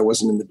 That's why I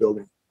wasn't in the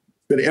building.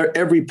 But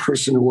every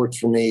person who worked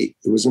for me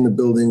who was in the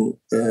building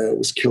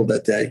was killed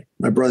that day.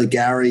 My brother,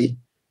 Gary,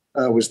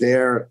 was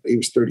there. He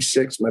was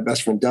 36. My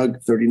best friend,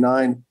 Doug,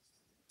 39.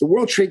 The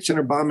World Trade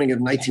Center bombing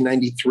of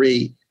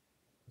 1993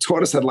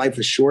 taught us that life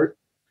is short.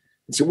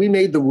 And so we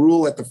made the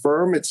rule at the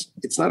firm.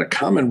 It's not a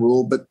common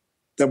rule, but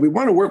that we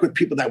want to work with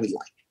people that we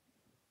like.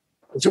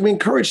 And so we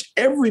encouraged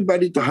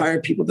everybody to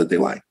hire people that they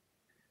like.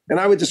 And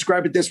I would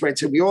describe it this way. I'd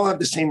say we all have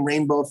the same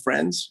rainbow of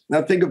friends.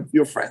 Now think of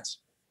your friends.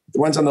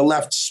 The ones on the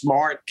left,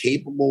 smart,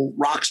 capable,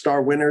 rock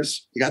star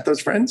winners. You got those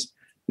friends?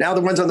 Now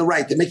the ones on the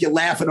right, they make you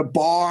laugh at a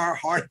bar,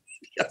 hard.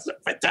 That's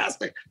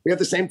fantastic. We have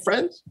the same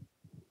friends.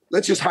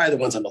 Let's just hire the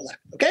ones on the left,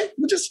 okay?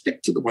 We'll just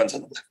stick to the ones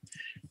on the left.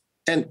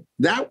 And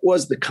that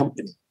was the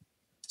company.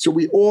 So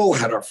we all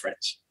had our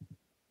friends,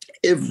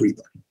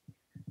 everybody.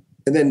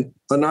 And then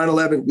on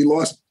 9/11, we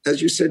lost,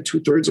 as you said,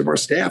 2/3 of our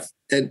staff.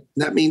 And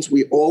that means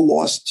we all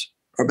lost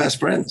our best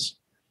friends.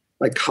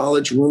 My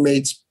college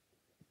roommate's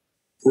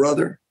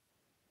brother,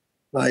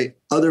 my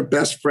other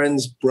best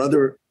friend's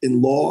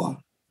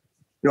brother-in-law.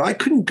 I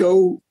couldn't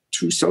go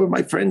to some of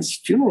my friends'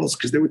 funerals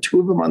because there were 2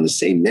 of them on the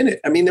same minute.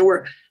 I mean,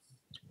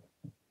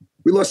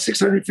 we lost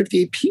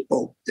 658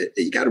 people.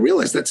 You got to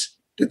realize that's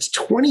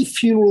 20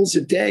 funerals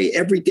a day,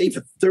 every day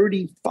for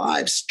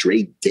 35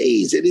 straight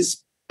days. It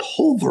is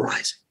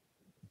pulverizing.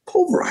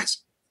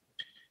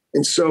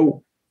 And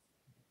so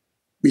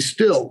we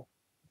still,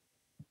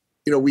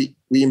 we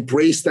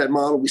embrace that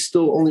model. We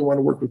still only want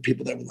to work with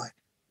people that we like.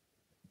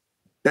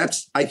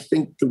 That's, I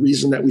think, the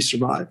reason that we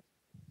survive.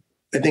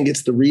 I think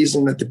it's the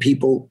reason that the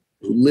people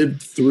who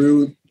lived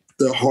through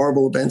the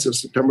horrible events of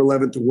September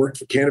 11th, who worked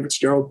for Cantor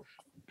Fitzgerald,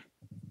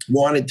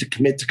 wanted to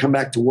commit to come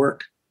back to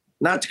work,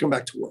 not to come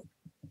back to work,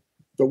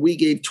 but we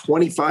gave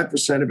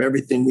 25% of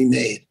everything we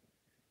made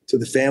to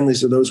the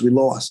families of those we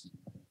lost.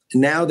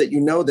 And now that you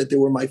know that they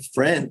were my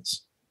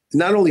friends,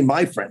 not only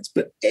my friends,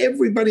 but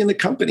everybody in the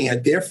company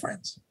had their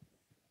friends.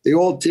 They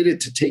all did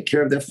it to take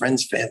care of their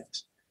friends'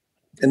 families.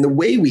 And the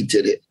way we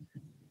did it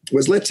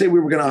was, let's say we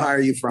were going to hire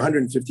you for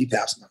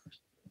 $150,000.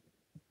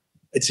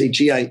 I'd say,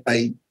 gee, I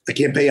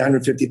can't pay you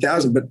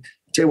 $150,000, but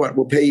tell you what,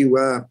 we'll pay you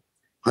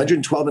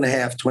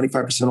 $112.5,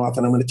 25% off,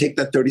 and I'm going to take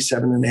that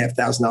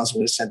 $37,500. I'm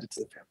going to send it to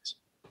the families.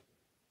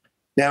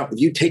 Now, if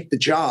you take the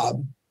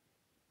job,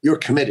 you're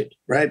committed,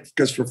 right?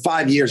 Because for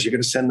 5 years, you're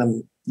going to send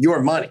them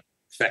your money,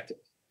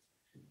 effectively.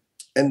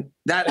 And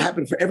that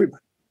happened for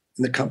everybody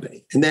in the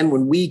company. And then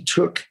when we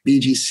took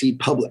BGC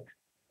public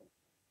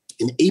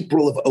in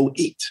April of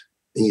 2008,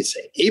 and you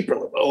say,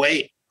 April of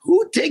 2008,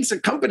 who takes a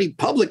company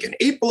public in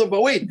April of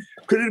 2008?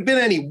 Could it have been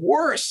any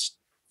worse?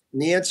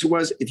 And the answer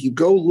was, if you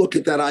go look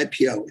at that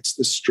IPO, it's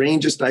the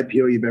strangest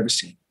IPO you've ever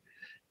seen,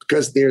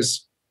 because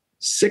there's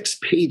 6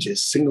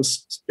 pages,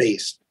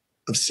 single-spaced,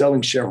 of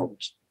selling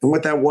shareholders. And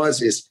what that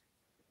was is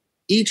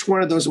each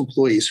one of those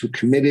employees who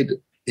committed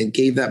and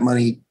gave that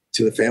money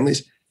to the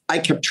families, I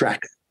kept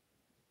track of.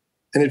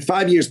 And in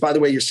 5 years, by the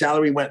way, your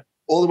salary went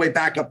all the way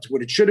back up to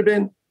what it should have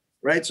been,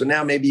 right? So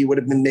now maybe you would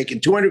have been making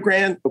 200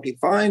 grand. Okay,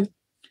 fine.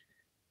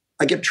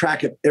 I kept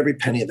track of every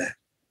penny of that.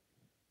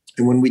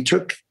 And when we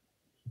took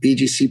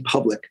BGC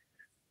public,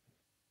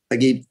 I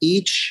gave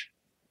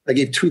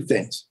 2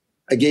 things.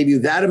 I gave you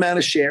that amount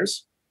of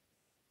shares,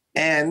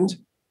 and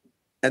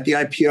at the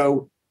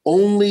IPO,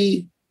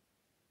 only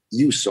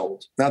you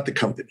sold, not the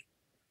company.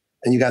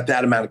 And you got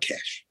that amount of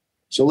cash.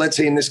 So let's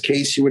say in this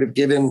case, you would have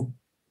given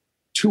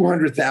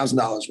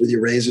 $200,000 with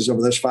your raises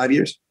over those 5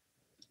 years.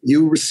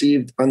 You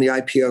received on the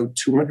IPO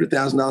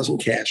 $200,000 in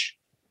cash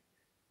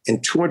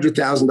and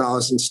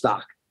 $200,000 in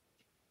stock.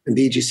 And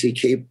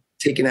BGC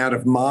taken out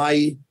of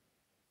my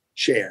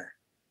share,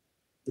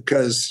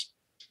 because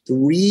the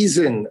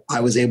reason I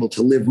was able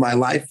to live my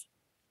life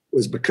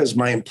was because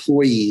my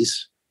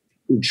employees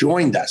who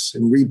joined us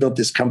and rebuilt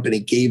this company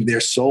gave their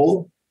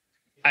soul.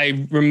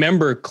 I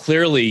remember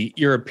clearly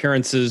your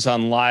appearances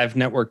on live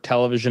network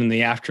television in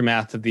the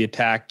aftermath of the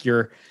attack.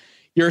 Your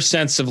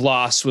sense of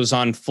loss was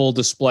on full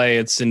display.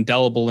 It's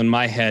indelible in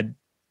my head.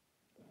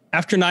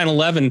 After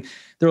 9/11,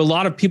 there were a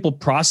lot of people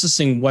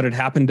processing what had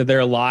happened to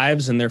their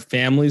lives and their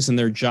families and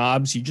their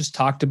jobs. You just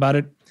talked about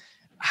it.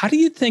 How do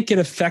you think it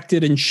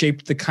affected and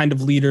shaped the kind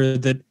of leader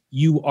that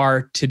you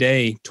are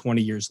today,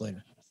 20 years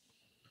later?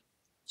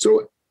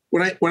 So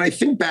when I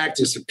think back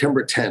to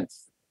September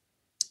 10th,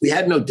 we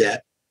had no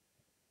debt.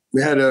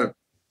 We had a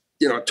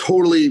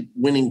totally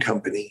winning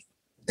company,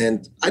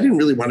 and I didn't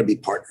really want to be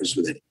partners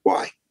with it.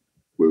 Why?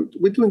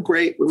 We're doing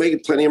great. We're making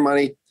plenty of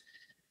money.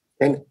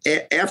 And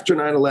after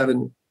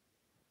 9/11,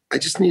 I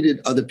just needed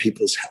other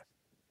people's help.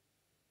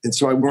 And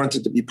so I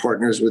wanted to be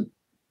partners with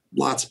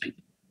lots of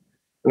people.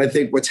 And I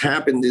think what's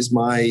happened is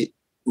my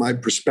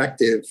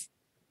perspective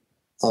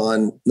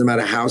on no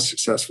matter how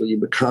successful you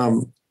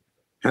become,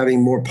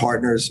 having more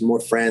partners, more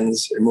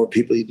friends, and more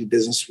people you do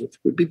business with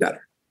would be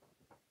better.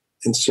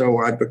 And so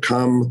I've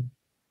become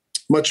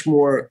much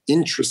more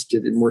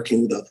interested in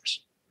working with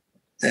others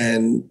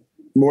and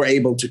more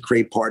able to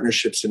create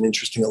partnerships and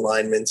interesting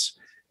alignments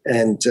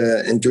and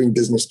doing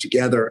business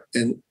together.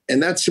 And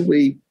that's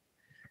simply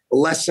a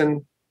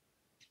lesson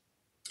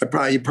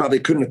you probably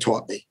couldn't have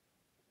taught me.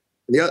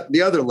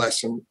 The other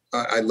lesson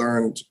I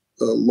learned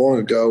long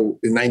ago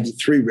in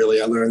 '93,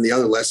 really, I learned the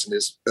other lesson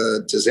is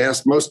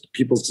disaster. Most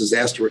people's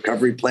disaster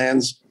recovery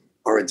plans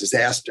are a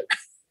disaster.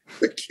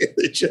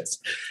 They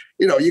just,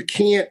 you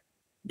can't,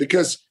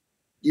 because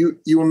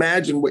you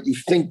imagine what you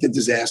think the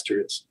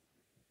disaster is,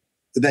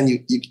 but then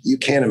you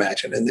can't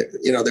imagine. And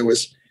there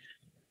was,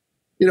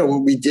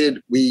 what we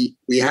did, we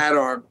had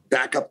our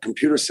backup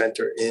computer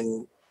center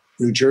in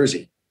New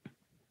Jersey,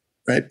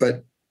 right?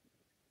 But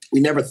we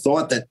never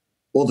thought that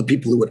all the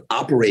people who would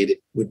operate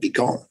it would be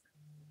gone.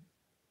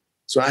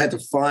 So I had to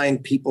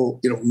find people,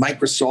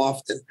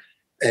 Microsoft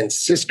and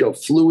Cisco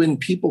flew in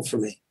people for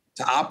me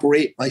to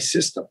operate my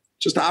system,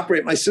 just to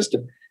operate my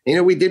system.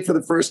 And we did for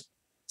the first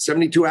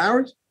 72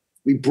 hours?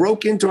 We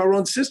broke into our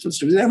own systems,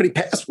 so we didn't have any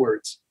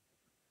passwords.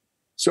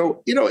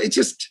 So, it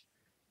just,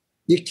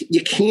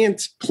 you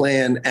can't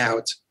plan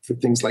out for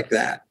things like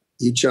that.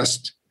 You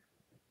just,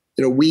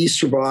 we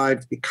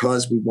survived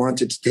because we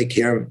wanted to take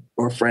care of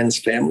our friends'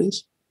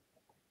 families.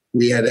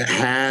 We had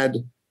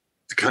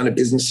the kind of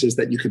businesses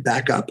that you could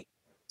back up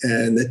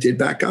and that did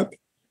back up.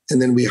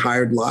 And then we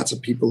hired lots of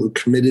people who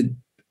committed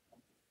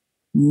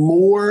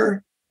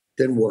more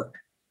than work.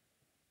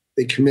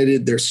 They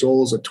committed their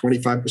souls at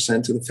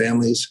 25% to the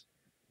families.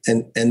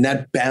 And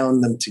that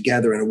bound them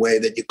together in a way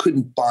that you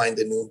couldn't bind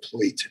a new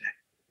employee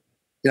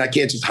today. I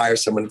can't just hire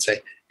someone and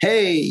say,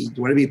 hey, do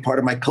you want to be a part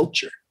of my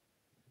culture?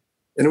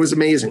 And it was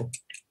amazing.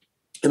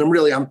 And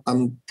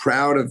I'm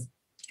proud of,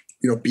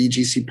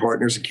 BGC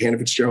partners and Cantor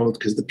Fitzgerald,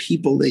 because the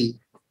people, they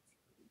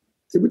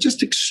were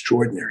just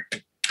extraordinary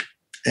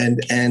and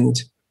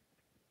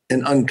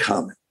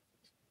uncommon.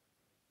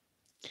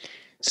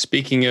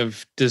 Speaking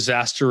of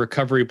disaster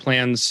recovery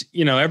plans,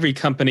 every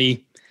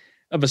company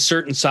of a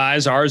certain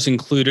size, ours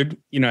included,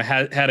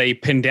 had a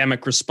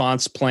pandemic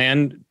response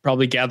plan,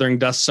 probably gathering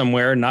dust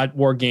somewhere, not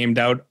war gamed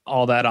out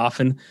all that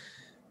often.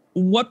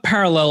 What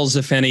parallels,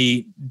 if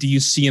any, do you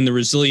see in the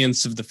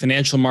resilience of the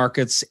financial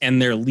markets and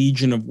their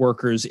legion of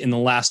workers in the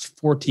last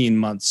 14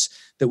 months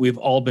that we've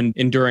all been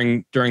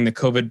enduring during the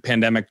COVID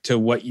pandemic to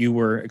what you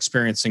were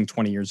experiencing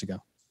 20 years ago?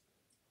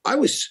 I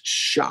was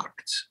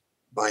shocked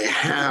by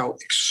how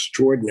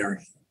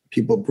extraordinary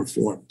people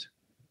performed.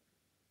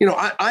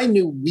 I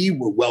knew we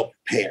were well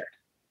prepared.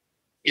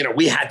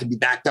 We had to be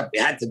backed up. We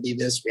had to be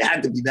this. We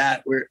had to be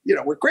that.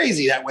 We're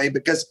crazy that way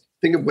because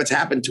think of what's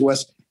happened to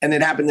us. And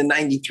it happened in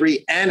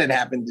 93 and it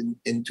happened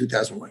in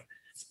 2001.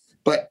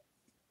 But,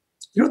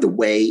 the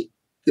way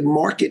the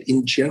market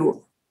in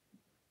general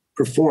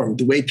performed,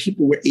 the way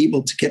people were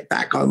able to get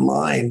back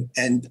online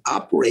and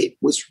operate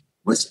was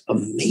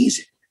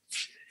amazing.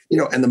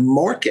 And the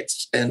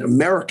markets and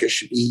America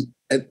should be,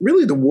 and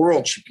really the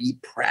world should be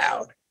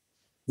proud of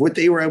what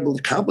they were able to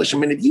accomplish. I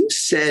mean, if you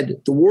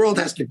said the world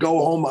has to go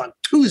home on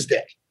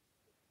Tuesday,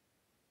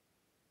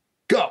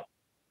 go.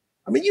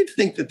 I mean, you'd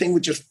think the thing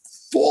would just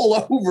fall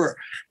over.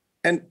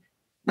 And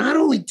not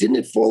only didn't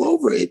it fall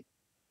over, it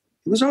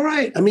was all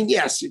right. I mean,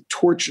 yes, it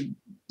tortured,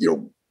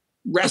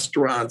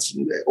 restaurants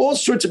and all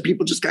sorts of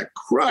people just got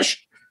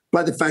crushed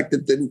by the fact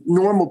that the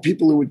normal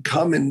people who would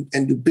come and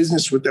do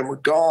business with them were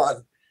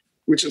gone,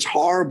 which is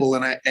horrible.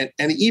 And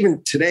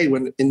even today,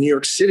 when in New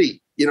York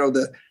City,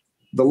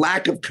 the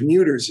lack of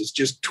commuters is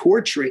just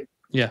torturing,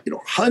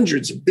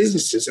 hundreds of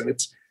businesses, and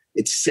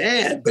it's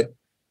sad, but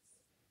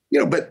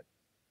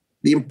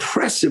the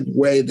impressive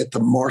way that the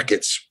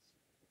markets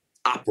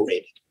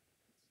operated,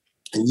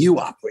 and you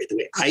operate the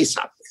way ICE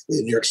operates,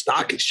 the New York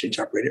Stock Exchange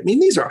operated. I mean,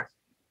 these are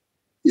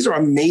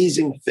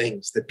amazing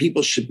things that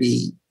people should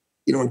be,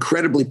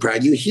 incredibly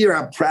proud. You hear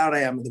how proud I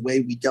am of the way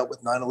we dealt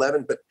with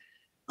 9/11, but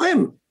I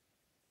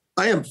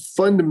am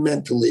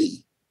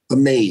fundamentally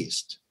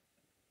amazed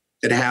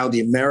at how the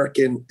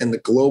American and the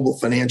global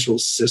financial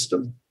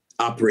system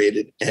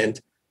operated,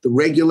 and the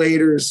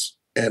regulators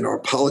and our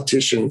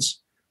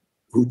politicians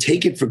who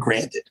take it for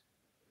granted.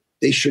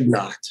 They should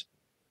not.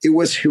 It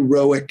was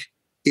heroic.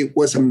 It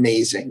was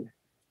amazing.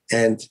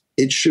 And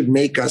it should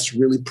make us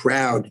really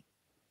proud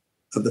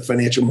of the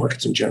financial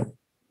markets in general.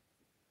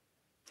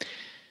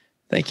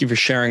 Thank you for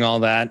sharing all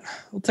that.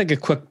 We'll take a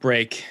quick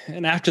break.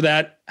 And after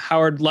that,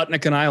 Howard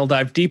Lutnick and I will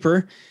dive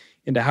deeper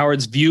into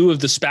Howard's view of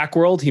the SPAC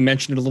world. He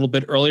mentioned it a little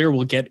bit earlier.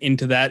 We'll get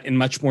into that in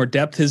much more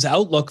depth, his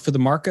outlook for the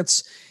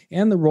markets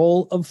and the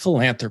role of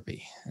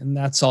philanthropy. And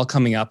that's all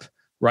coming up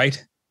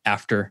right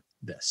after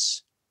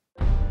this.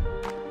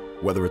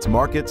 Whether it's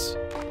markets,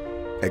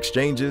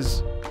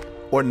 exchanges,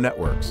 or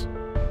networks,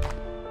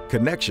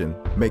 connection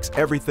makes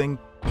everything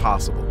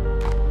possible.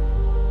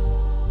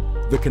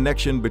 The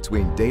connection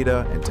between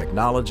data and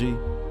technology,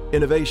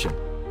 innovation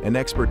and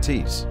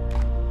expertise,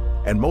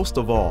 and most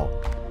of all,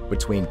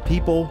 between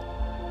people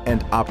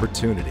and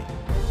opportunity.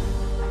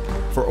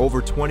 For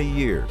over 20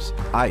 years,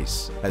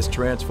 ICE has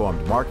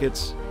transformed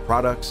markets,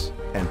 products,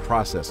 and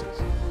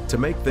processes to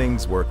make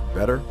things work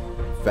better,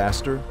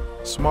 faster,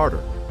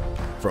 smarter.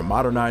 From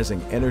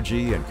modernizing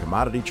energy and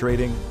commodity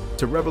trading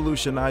to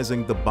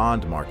revolutionizing the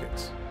bond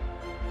markets.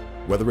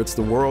 Whether it's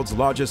the world's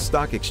largest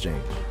stock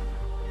exchange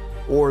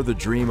or the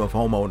dream of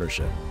home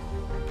ownership,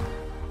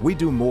 we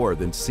do more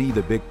than see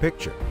the big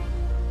picture.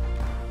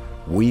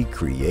 We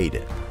create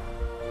it.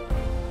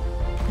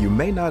 You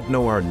may not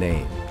know our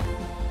name,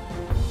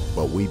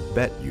 but we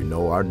bet you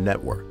know our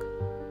network.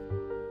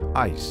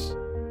 ICE.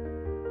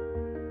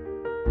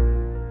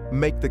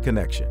 Make the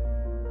connection.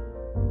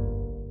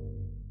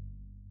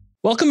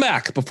 Welcome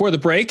back. Before the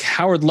break,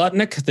 Howard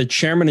Lutnick, the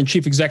Chairman and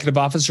Chief Executive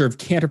Officer of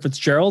Cantor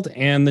Fitzgerald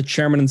and the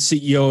Chairman and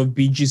CEO of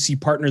BGC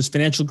Partners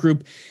Financial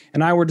Group,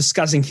 and I were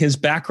discussing his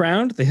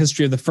background, the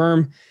history of the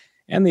firm,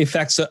 and the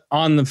effects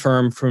on the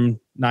firm from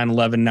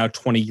 9/11, now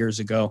 20 years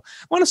ago.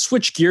 I want to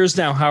switch gears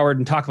now, Howard,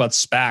 and talk about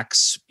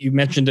SPACs. You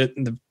mentioned it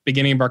in the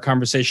beginning of our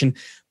conversation.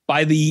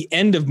 By the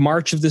end of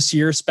March of this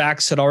year,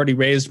 SPACs had already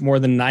raised more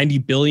than $90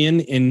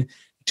 billion in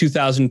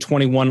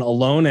 2021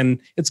 alone,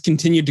 and it's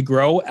continued to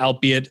grow,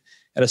 albeit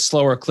at a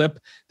slower clip.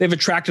 They've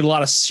attracted a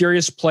lot of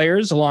serious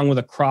players along with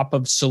a crop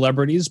of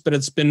celebrities, but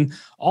it's been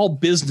all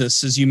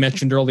business, as you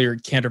mentioned earlier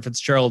at Cantor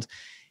Fitzgerald.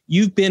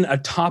 You've been a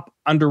top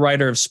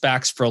underwriter of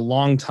SPACs for a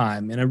long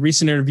time. In a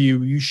recent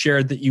interview, you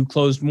shared that you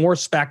closed more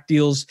SPAC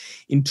deals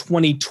in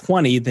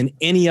 2020 than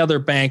any other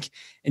bank,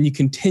 and you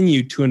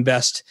continue to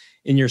invest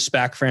in your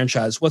SPAC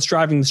franchise. What's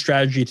driving the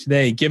strategy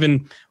today,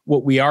 given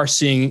what we are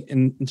seeing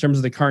in terms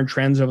of the current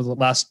trends over the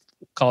last,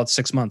 call it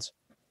 6 months?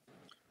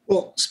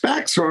 Well,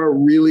 SPACs are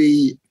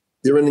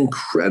they're an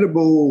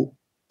incredible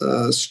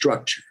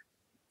structure.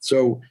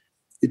 So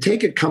you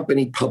take a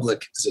company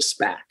public as a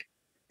SPAC,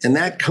 and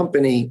that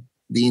company,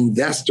 the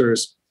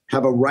investors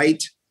have a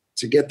right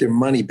to get their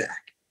money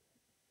back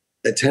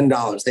at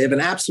 $10. They have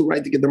an absolute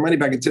right to get their money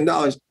back at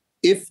 $10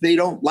 if they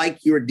don't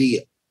like your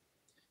deal.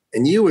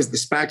 And you, as the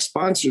SPAC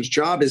sponsor's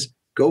job is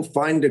go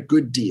find a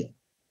good deal.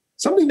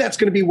 something that's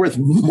going to be worth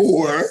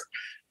more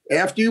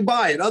after you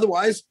buy it.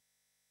 Otherwise,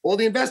 all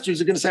the investors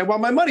are going to say, I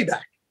want my money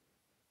back,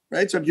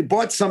 right? So if you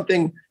bought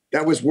something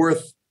that was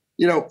worth,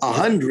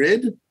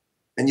 100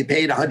 and you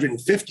paid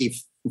 150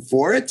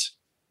 for it,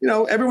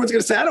 everyone's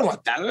going to say, I don't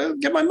want that. I'll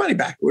get my money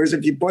back. Whereas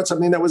if you bought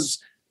something that was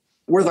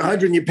worth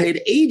 100 and you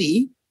paid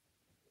 80,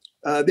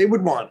 they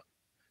would want it.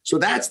 So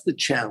that's the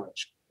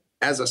challenge.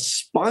 As a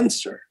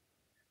sponsor,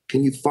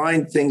 can you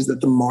find things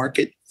that the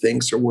market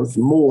thinks are worth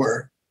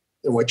more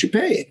than what you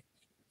paid?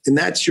 And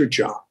that's your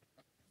job.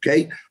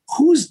 Okay.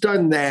 Who's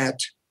done that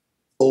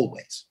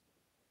always?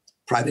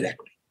 Private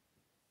equity,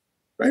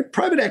 right?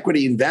 Private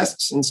equity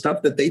invests in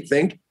stuff that they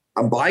think,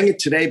 I'm buying it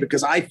today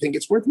because I think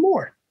it's worth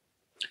more.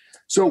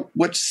 So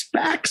what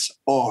SPACs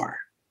are,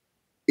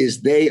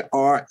 is they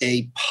are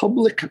a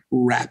public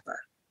wrapper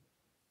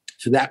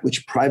for that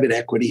which private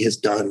equity has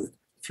done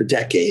for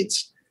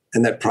decades,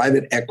 and that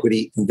private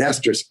equity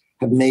investors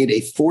have made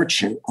a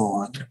fortune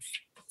on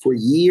for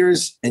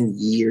years and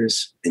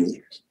years and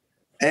years.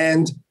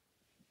 And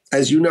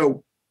as you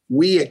know,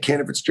 we at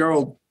Cantor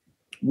Fitzgerald,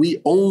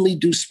 we only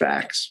do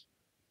SPACs.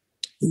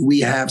 We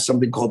have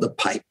something called a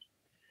PIPE,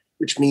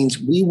 which means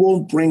we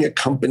won't bring a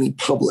company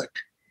public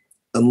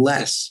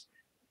unless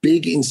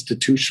big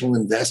institutional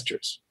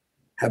investors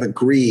have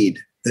agreed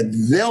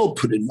that they'll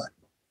put in money.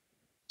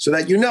 So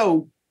that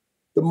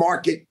the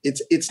market,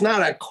 it's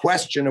not a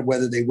question of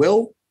whether they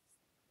will,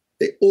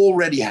 they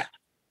already have,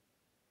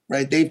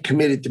 right? They've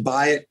committed to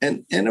buy it.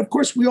 And of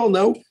course, we all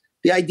know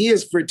the idea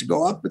is for it to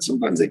go up, but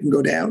sometimes they can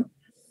go down.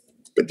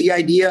 But the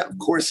idea, of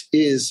course,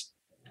 is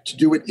to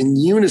do it in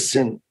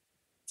unison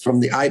from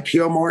the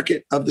IPO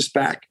market of the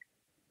SPAC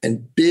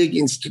and big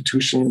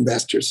institutional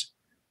investors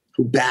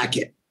who back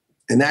it.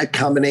 And that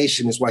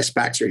combination is why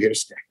SPACs are here to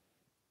stay.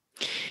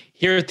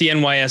 Here at the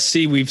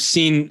NYSC, we've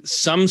seen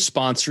some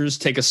sponsors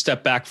take a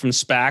step back from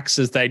SPACs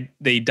as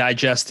they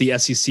digest the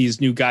SEC's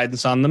new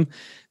guidance on them,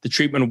 the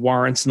treatment of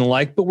warrants and the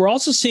like. But we're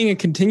also seeing a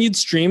continued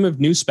stream of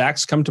new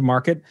SPACs come to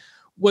market.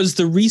 Was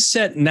the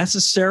reset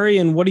necessary?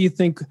 And what do you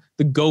think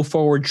the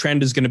go-forward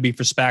trend is going to be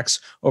for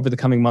SPACs over the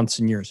coming months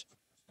and years?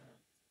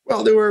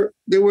 Well,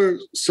 there were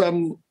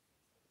some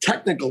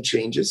technical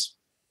changes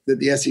that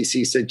the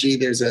SEC said, gee,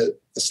 there's a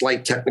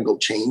slight technical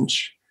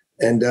change.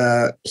 And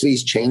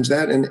please change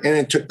that. And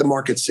it took the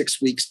market 6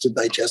 weeks to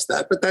digest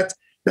that. But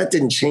that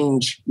didn't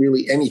change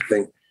really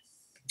anything.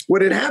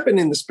 What had happened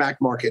in the SPAC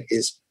market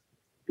is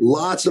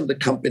lots of the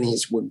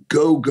companies were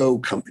go-go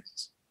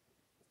companies,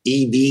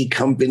 EV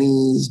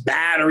companies,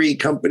 battery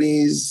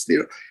companies,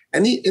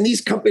 and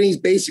these companies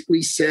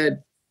basically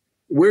said,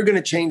 we're going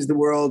to change the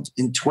world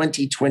in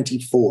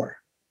 2024.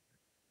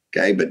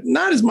 Okay, but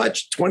not as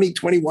much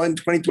 2021,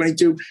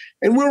 2022.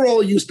 And we're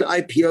all used to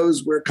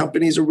IPOs where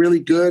companies are really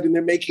good and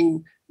they're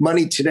making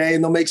money today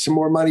and they'll make some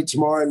more money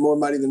tomorrow and more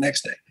money the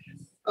next day.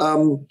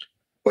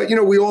 But,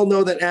 we all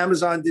know that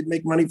Amazon did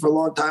make money for a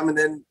long time and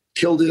then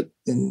killed it.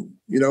 And,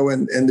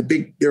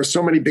 there are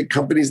so many big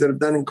companies that have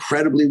done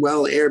incredibly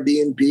well,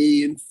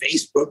 Airbnb and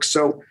Facebook.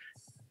 So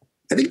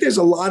I think there's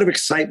a lot of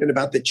excitement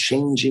about the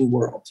changing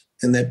world,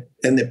 and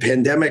the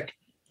pandemic,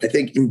 I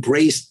think,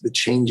 embraced the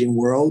changing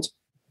world.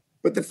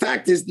 But the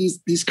fact is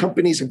these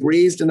companies have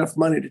raised enough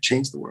money to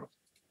change the world.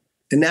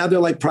 And now they're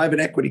like private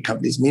equity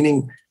companies,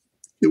 meaning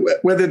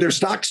whether their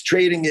stock's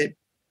trading at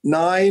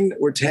 9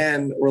 or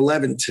 10 or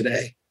 11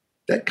 today,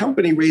 that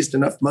company raised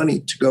enough money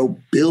to go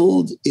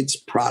build its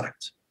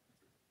product.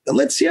 And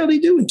let's see how they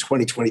do in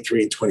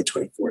 2023 and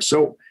 2024.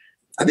 So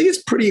I think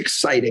it's pretty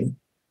exciting.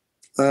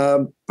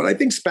 But I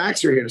think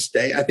SPACs are here to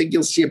stay. I think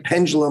you'll see a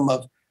pendulum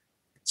of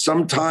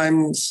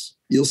sometimes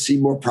you'll see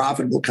more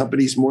profitable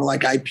companies, more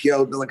like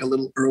IPO. They're like a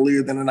little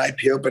earlier than an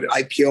IPO, but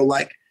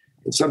IPO-like.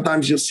 And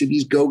sometimes you'll see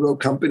these go-go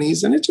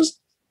companies, and it's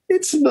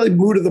the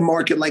mood of the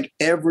market, like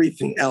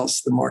everything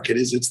else the market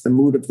is. It's the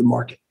mood of the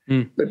market.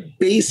 But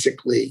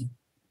basically,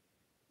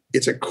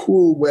 it's a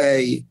cool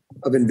way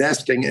of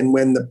investing. And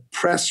when the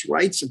press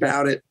writes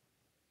about it,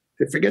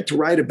 they forget to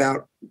write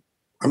about,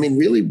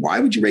 really, why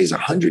would you raise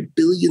 $100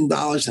 billion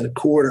in a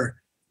quarter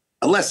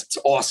unless it's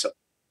awesome?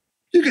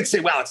 You could say,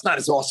 well, it's not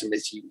as awesome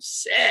as you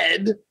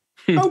said.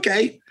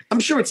 Okay,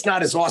 I'm sure it's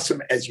not as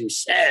awesome as you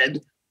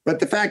said. But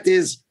the fact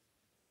is,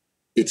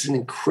 it's an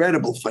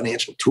incredible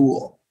financial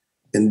tool.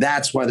 And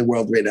that's why the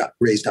world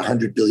raised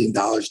 $100 billion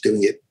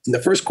doing it in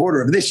the first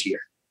quarter of this year.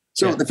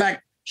 So the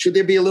fact, should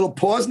there be a little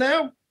pause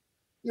now?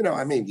 You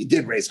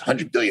did raise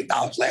 $100 billion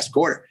last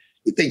quarter.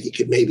 You think you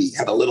could maybe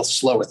have a little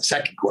slower the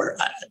second quarter.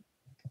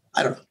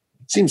 I don't know.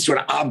 It seems sort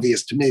of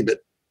obvious to me, but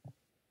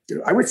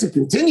I wish it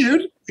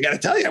continued. I got to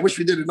tell you, I wish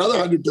we did another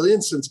 $100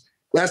 billion, since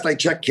last I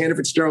checked, Cantor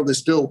Fitzgerald is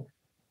still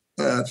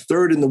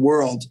third in the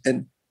world.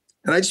 And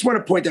I just want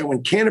to point out,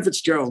 when Cantor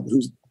Fitzgerald,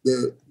 who's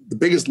the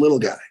biggest little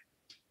guy,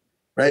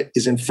 right,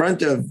 is in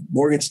front of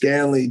Morgan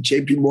Stanley,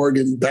 JP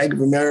Morgan, Bank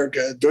of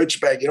America,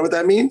 Deutsche Bank, you know what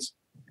that means?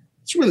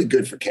 It's really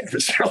good for Cantor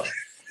Fitzgerald.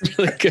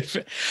 Really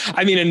good.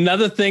 I mean,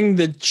 another thing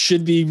that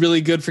should be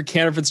really good for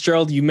Cantor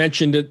Fitzgerald, you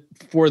mentioned it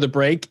for the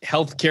break,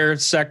 healthcare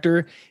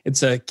sector.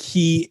 It's a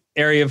key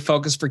area of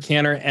focus for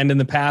Cantor. And in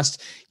the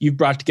past, you've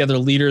brought together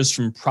leaders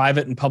from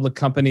private and public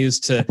companies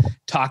to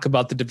talk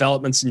about the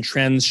developments and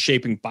trends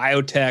shaping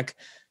biotech,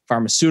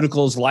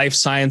 pharmaceuticals, life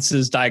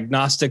sciences,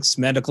 diagnostics,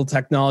 medical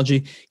technology.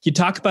 Can you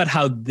talk about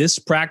how this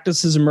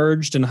practice has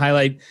emerged and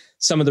highlight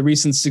some of the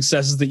recent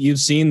successes that you've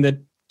seen that,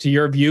 to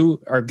your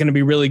view, are going to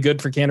be really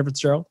good for Cantor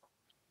Fitzgerald?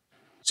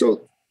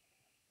 So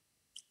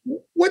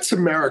what's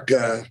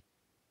America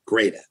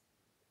great at?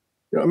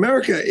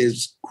 America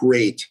is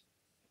great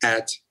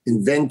at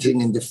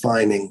inventing and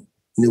defining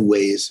new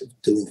ways of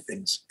doing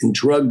things. In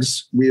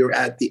drugs, we are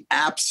at the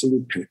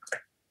absolute pinnacle.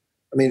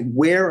 I mean,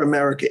 where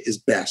America is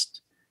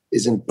best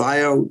is in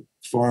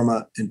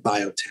biopharma and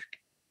biotech,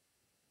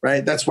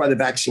 right? That's why where'd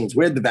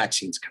the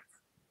vaccines come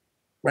from,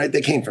 right?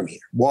 They came from here.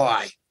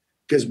 Why?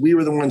 Because we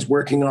were the ones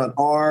working on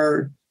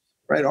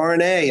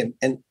RNA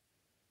and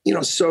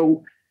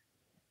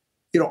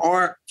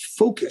our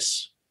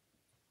focus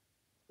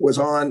was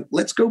on,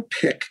 let's go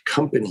pick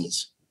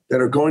companies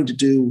that are going to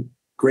do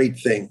great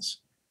things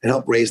and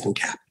help raise them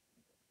capital.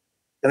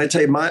 And I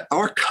tell you,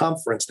 our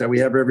conference that we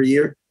have every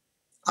year,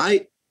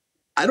 I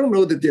don't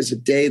know that there's a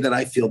day that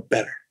I feel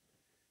better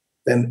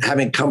than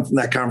having come from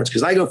that conference,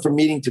 because I go from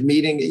meeting to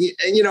meeting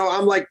and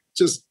I'm like,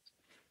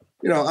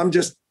 I'm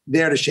just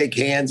there to shake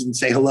hands and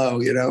say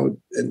hello,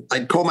 and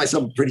I'd call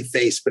myself a pretty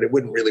face, but it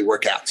wouldn't really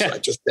work out. So I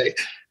just say,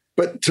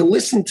 but to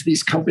listen to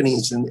these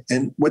companies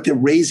and what they're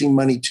raising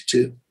money to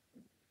do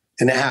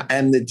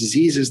and the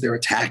diseases they're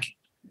attacking.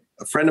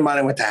 A friend of mine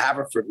I went to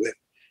Haverford with,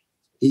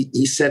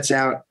 he sets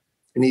out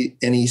and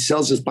he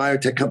sells his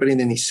biotech company, and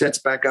then he sets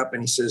back up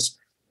and he says,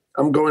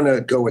 I'm going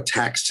to go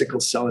attack sickle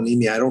cell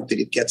anemia. I don't think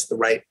it gets the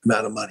right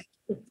amount of money.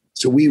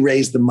 So we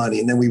raise the money,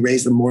 and then we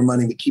raise them more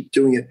money. We keep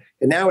doing it.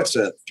 And now it's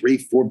a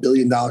 $3-4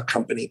 billion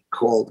company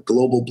called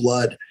Global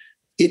Blood.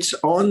 It's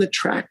on the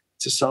track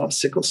to solve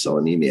sickle cell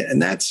anemia. And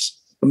that's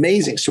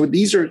amazing. So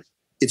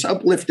it's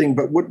uplifting.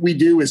 But what we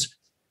do is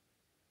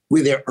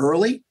we're there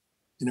early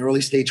in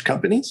early stage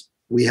companies.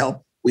 We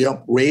help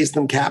raise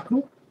them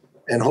capital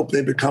and hope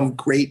they become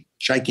great,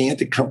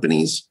 gigantic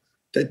companies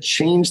that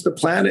change the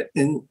planet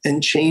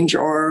and change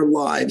our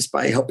lives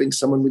by helping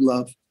someone we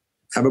love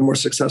have a more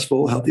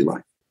successful, healthy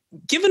life.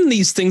 Given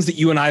these things that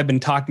you and I have been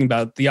talking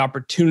about, the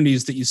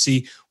opportunities that you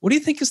see, what do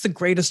you think is the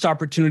greatest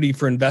opportunity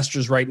for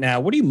investors right now?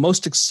 What are you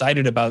most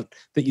excited about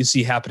that you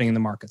see happening in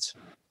the markets?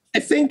 I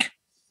think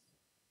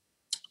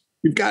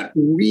we've got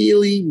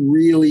really,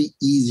 really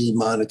easy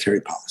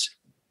monetary policy.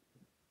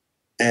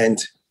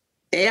 And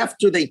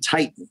after they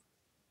tighten,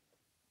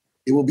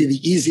 it will be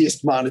the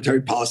easiest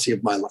monetary policy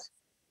of my life.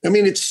 I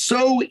mean, it's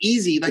so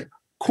easy, like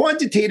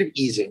quantitative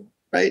easing,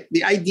 right?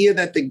 The idea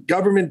that the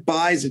government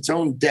buys its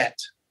own debt.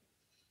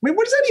 I mean,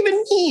 what does that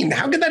even mean?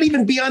 How could that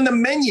even be on the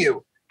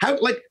menu?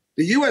 The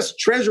U.S.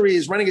 Treasury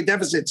is running a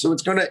deficit, so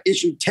it's going to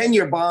issue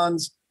 10-year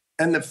bonds,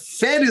 and the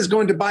Fed is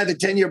going to buy the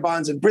 10-year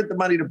bonds and print the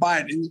money to buy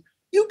it. And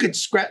you could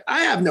scratch.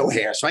 I have no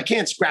hair, so I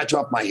can't scratch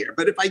off my hair.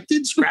 But if I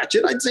did scratch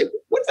it, I'd say,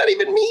 what does that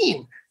even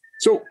mean?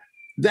 So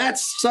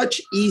that's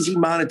such easy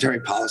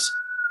monetary policy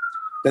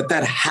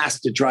that has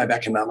to drive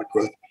economic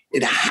growth.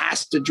 It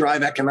has to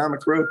drive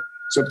economic growth.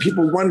 So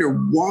people wonder,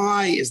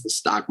 why is the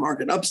stock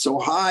market up so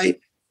high?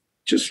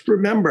 Just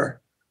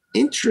remember,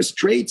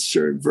 interest rates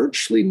are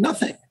virtually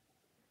nothing.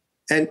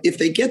 And if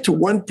they get to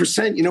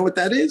 1%, you know what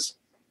that is?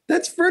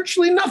 That's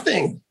virtually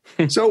nothing.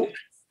 So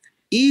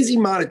easy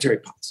monetary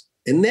policy.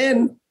 And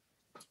then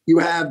you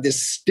have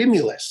this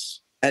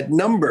stimulus at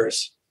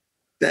numbers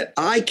that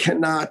I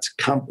cannot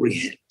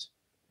comprehend.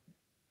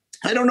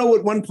 I don't know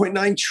what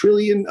 1.9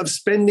 trillion of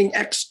spending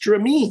extra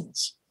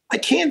means. I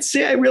can't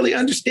say I really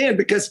understand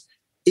because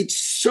it's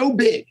so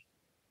big.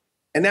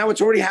 And now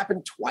it's already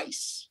happened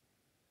twice.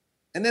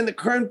 And then the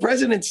current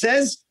president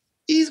says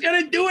he's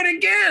going to do it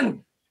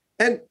again.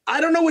 And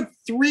I don't know what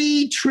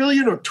 3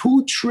 trillion or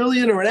 2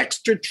 trillion or an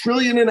extra $1.5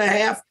 trillion.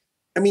 I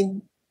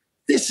mean,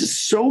 this is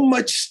so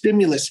much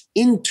stimulus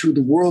into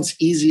the world's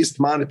easiest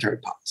monetary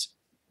policy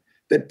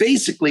that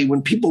basically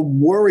when people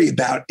worry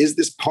about, is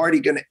this party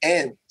going to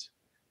end?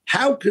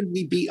 How could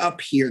we be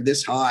up here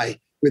this high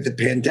with the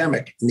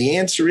pandemic? And the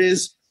answer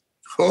is,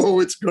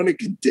 it's going to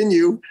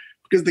continue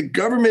because the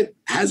government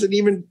hasn't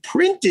even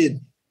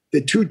printed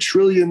the 2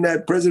 trillion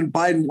that President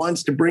Biden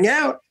wants to bring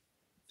out.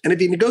 And if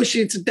he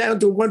negotiates it down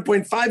to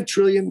 1.5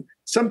 trillion,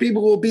 some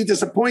people will be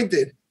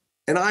disappointed.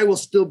 And I will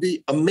still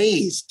be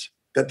amazed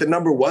that the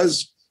number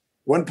was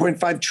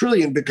 1.5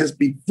 trillion because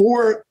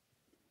before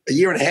a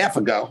year and a half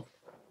ago,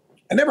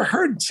 I never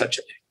heard such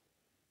a thing.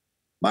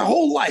 My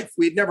whole life,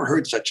 we'd never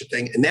heard such a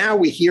thing. And now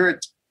we hear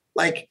it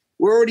like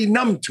we're already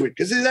numb to it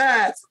because it's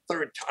the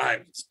third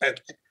time we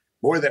spent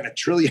more than $1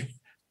 trillion.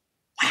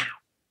 Wow.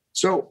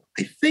 So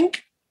I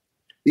think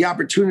the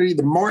opportunity,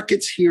 the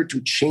market's here to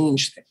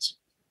change things.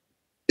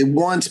 It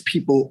wants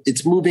people,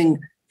 it's moving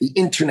the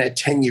internet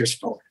 10 years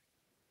forward,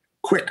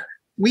 quicker.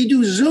 We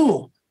do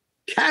Zoom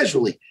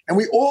casually, and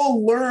we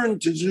all learn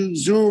to do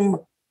Zoom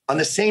on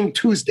the same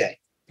Tuesday.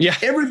 Yeah.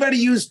 Everybody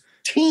used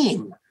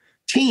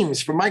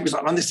Teams from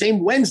Microsoft on the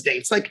same Wednesday.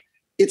 It's like,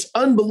 it's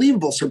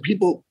unbelievable. So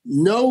people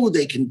know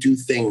they can do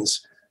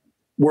things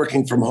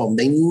working from home.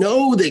 They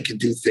know they can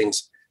do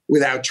things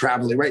without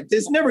traveling, right?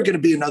 There's never going to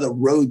be another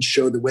road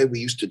show the way we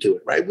used to do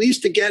it, right? We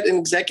used to get an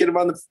executive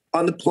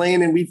on the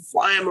plane and we'd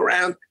fly them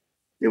around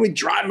and we'd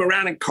drive them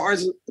around in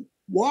cars.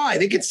 Why?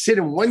 They could sit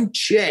in one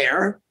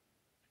chair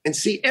and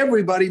see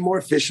everybody more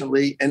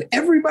efficiently and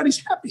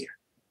everybody's happier.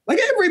 Like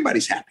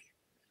everybody's happier.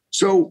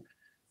 So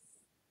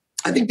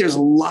I think there's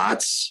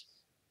lots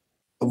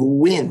of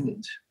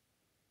wind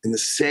in the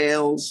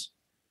sales,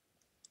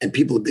 and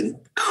people have been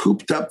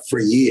cooped up for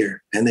a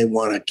year and they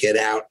want to get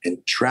out and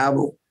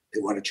travel.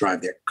 They want to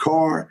drive their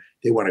car.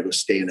 They want to go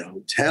stay in a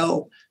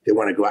hotel. They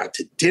want to go out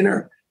to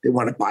dinner. They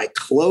want to buy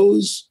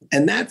clothes.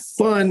 And that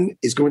fun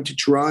is going to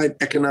drive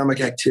economic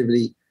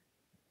activity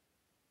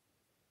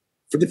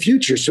for the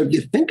future. So if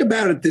you think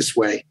about it this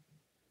way,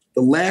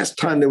 the last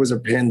time there was a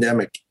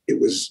pandemic, it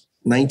was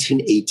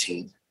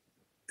 1918,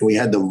 and we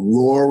had the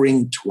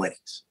roaring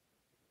 20s.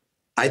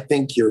 I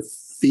think you're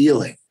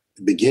feeling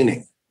the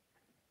beginning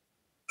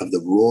of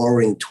the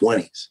roaring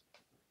 20s.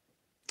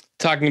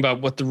 Talking about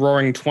what the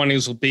roaring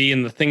 20s will be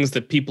and the things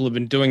that people have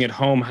been doing at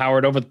home,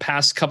 Howard, over the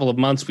past couple of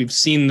months, we've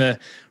seen the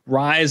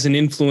rise and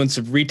influence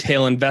of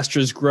retail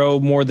investors grow.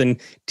 More than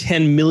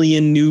 10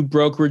 million new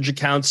brokerage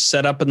accounts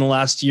set up in the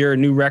last year, a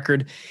new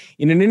record.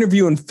 In an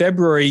interview in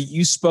February,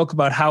 you spoke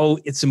about how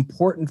it's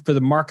important for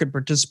the market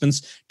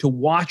participants to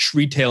watch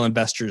retail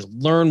investors,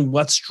 learn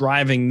what's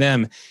driving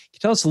them. Can you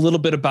tell us a little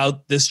bit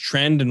about this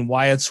trend and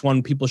why it's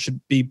one people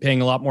should be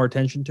paying a lot more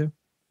attention to?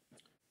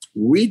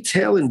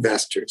 Retail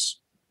investors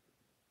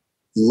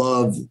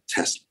love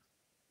Tesla.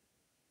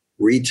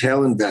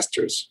 Retail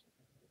investors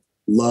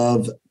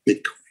love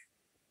Bitcoin.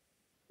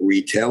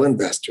 Retail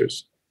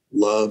investors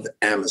love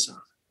Amazon.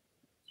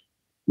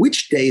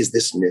 Which day is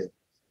this new?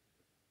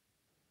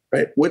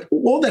 Right?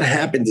 All that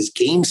happened is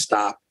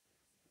GameStop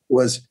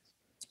was,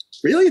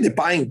 really? They're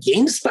buying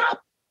GameStop?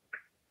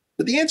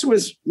 But the answer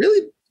was,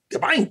 really? They're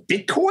buying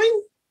Bitcoin?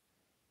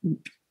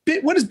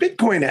 What does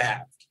Bitcoin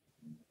have?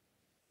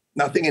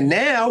 Nothing. And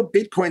now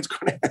Bitcoin's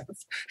going to have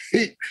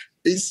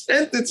a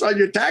sentence on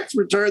your tax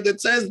return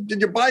that says,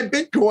 did you buy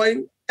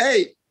Bitcoin?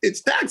 Hey,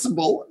 it's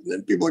taxable. And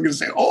then people are going to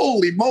say,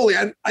 holy moly,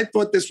 I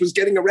thought this was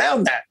getting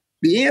around that.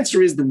 The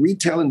answer is the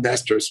retail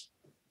investors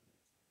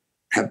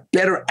have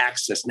better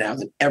access now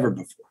than ever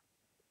before.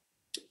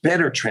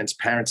 Better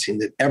transparency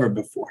than ever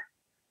before.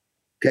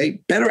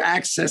 Okay? Better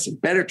access and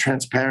better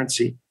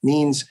transparency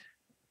means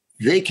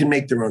they can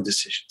make their own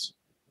decisions.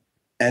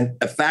 And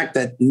the fact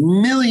that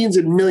millions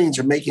and millions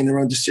are making their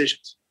own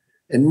decisions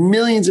and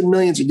millions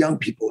of young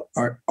people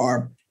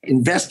are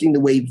investing the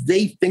way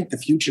they think the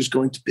future is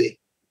going to be,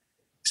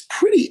 it's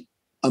pretty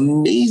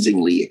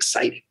amazingly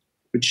exciting,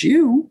 which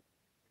you,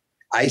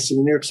 ICE and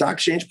the New York Stock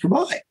Exchange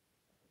provide.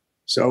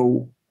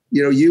 So,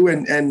 you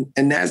and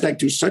NASDAQ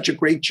do such a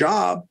great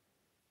job.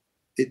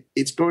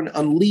 It's going to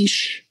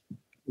unleash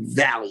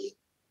value.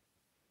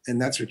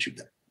 And that's what you've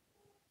done.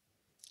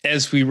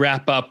 As we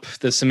wrap up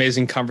this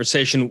amazing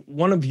conversation,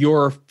 one of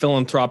your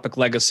philanthropic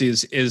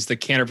legacies is the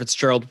Cantor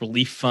Fitzgerald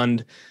Relief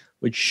Fund,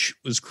 which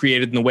was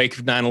created in the wake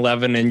of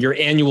 9/11, and your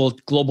annual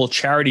Global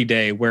Charity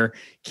Day, where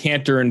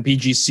Cantor and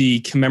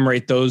BGC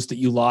commemorate those that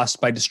you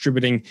lost by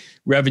distributing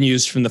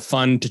revenues from the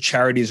fund to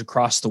charities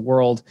across the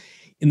world.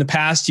 In the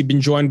past, you've been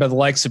joined by the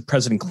likes of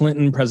President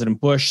Clinton, President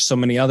Bush, so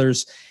many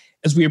others.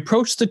 As we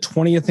approach the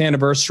 20th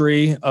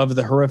anniversary of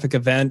the horrific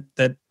event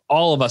that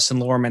all of us in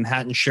Lower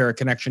Manhattan share a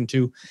connection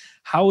to,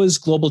 how is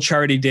Global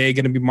Charity Day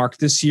going to be marked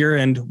this year,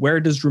 and where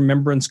does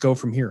remembrance go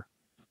from here?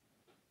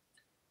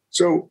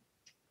 So,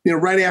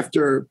 right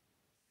after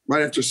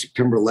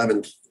September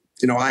 11th,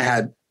 I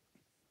had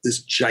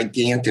this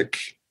gigantic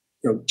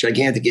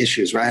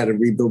issues where I had to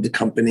rebuild the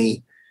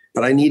company,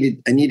 but I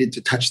needed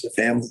to touch the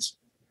families.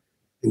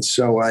 And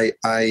so I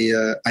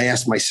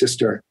asked my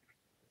sister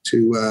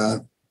who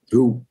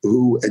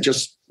had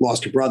just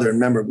lost her brother. And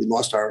remember, we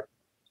lost our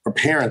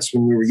parents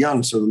when we were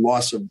young. So the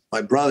loss of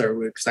my brother,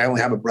 because I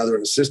only have a brother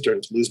and a sister,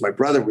 and to lose my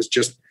brother was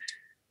just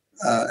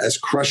as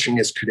crushing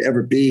as could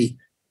ever be,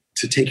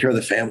 to take care of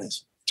the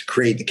families, to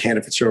create the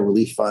Cantor Fitzgerald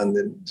Relief Fund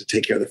and to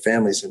take care of the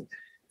families. And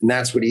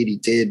that's what Edie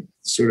did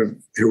sort of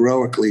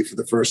heroically for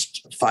the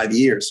first 5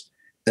 years.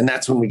 And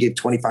that's when we gave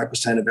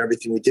 25% of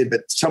everything we did.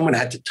 But someone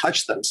had to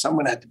touch them.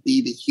 Someone had to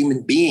be the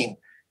human being.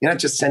 You're not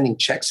just sending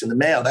checks in the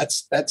mail.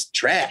 That's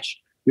trash.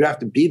 You have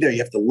to be there.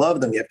 You have to love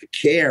them. You have to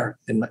care.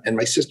 And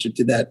my sister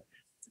did that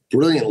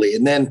brilliantly.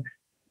 And then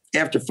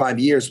after 5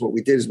 years, what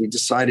we did is we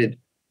decided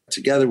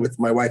together with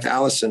my wife,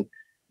 Allison,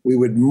 we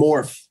would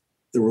morph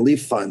the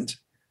relief fund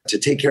to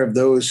take care of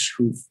those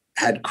who've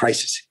had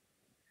crises.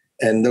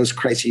 And those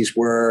crises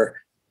were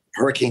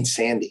Hurricane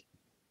Sandy,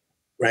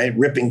 right?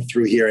 Ripping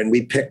through here. And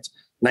we picked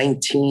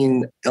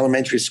 19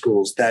 elementary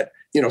schools that,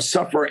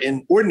 suffer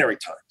in ordinary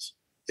times,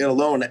 let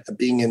alone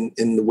being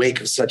in the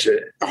wake of such a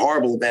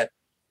horrible event.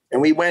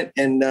 And we went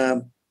and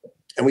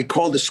we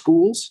called the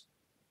schools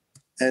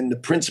and the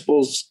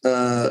principals,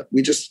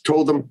 we just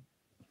told them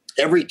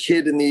every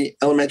kid in the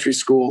elementary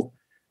school,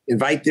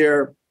 invite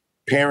their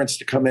parents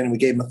to come in, and we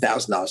gave them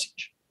 $1,000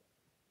 each.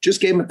 Just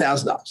gave them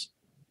 $1,000.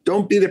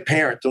 Don't be their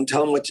parent. Don't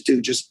tell them what to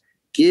do. Just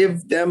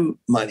give them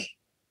money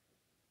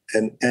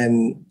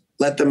and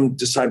let them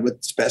decide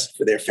what's best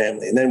for their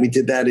family. And then we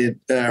did that at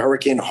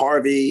Hurricane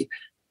Harvey,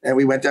 and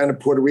we went down to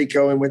Puerto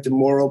Rico and went to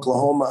Moore,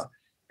 Oklahoma.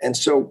 And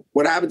so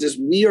what happens is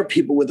we are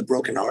people with a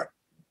broken heart.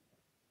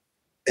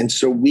 And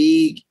so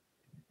we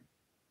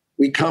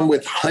come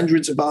with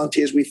hundreds of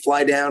volunteers. We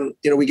fly down,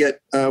 we get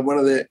one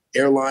of the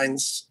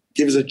airlines,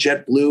 gives us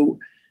JetBlue,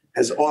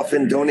 has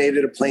often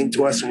donated a plane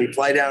to us, and we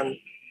fly down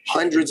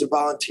hundreds of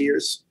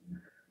volunteers,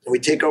 and we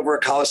take over a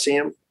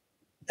Coliseum,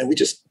 and we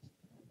just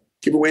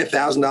give away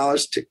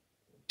 $1,000 to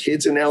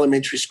kids in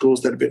elementary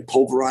schools that have been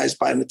pulverized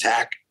by an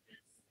attack.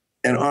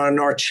 And on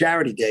our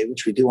charity day,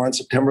 which we do on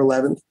September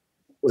 11th,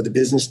 or the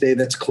business day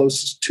that's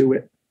closest to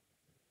it,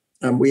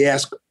 we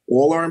ask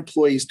all our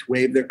employees to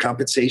waive their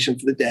compensation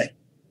for the day.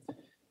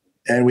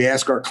 And we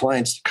ask our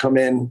clients to come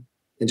in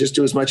and just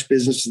do as much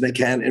business as they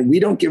can. And we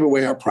don't give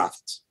away our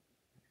profits.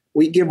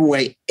 We give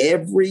away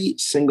every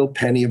single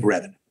penny of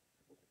revenue.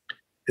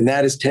 And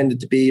that has tended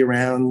to be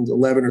around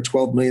 $11 or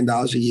 $12 million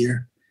a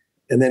year.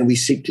 And then we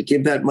seek to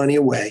give that money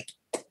away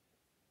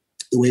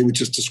the way we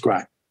just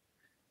described,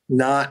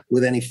 not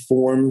with any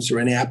forms or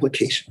any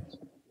applications.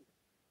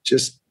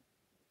 Just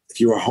if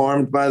you were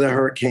harmed by the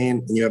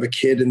hurricane and you have a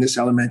kid in this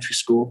elementary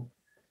school,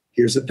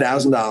 here's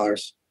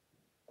 $1,000.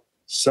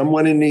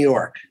 Someone in New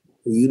York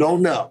who you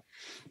don't know,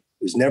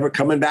 who's never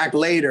coming back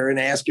later and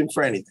asking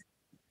for anything.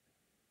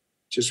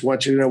 Just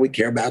want you to know we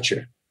care about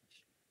you.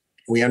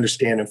 We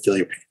understand and feel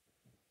your pain.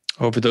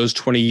 Over those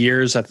 20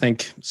 years, I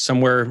think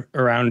somewhere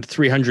around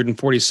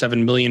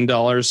 $347 million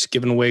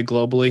given away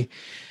globally.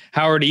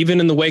 Howard, even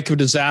in the wake of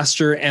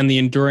disaster and the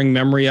enduring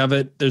memory of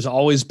it, there's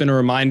always been a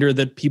reminder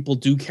that people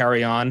do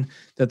carry on,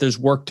 that there's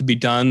work to be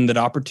done, that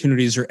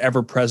opportunities are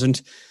ever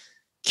present.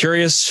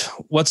 Curious,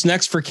 what's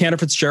next for Cantor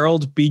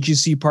Fitzgerald,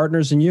 BGC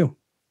Partners, and you?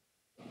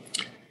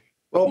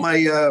 Well,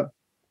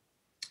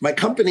 my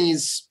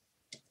companies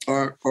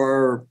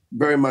are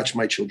very much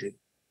my children.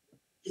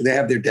 They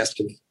have their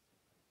destiny.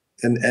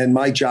 And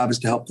my job is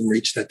to help them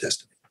reach that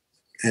destiny.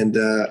 And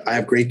I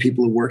have great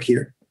people who work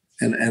here,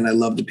 and I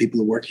love the people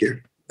who work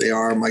here. They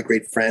are my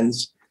great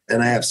friends,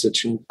 and I have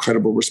such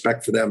incredible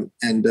respect for them.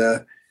 And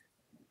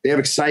they have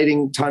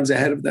exciting times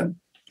ahead of them.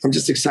 I'm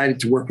just excited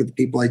to work with the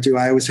people I do.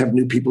 I always have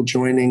new people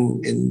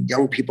joining and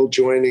young people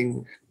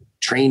joining,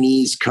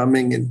 trainees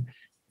coming. And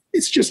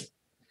it's just,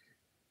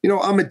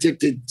 I'm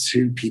addicted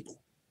to people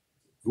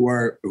who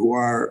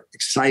are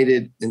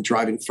excited and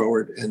driving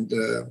forward. And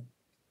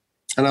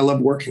I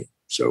love working.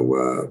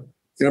 So,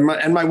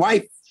 my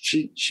wife,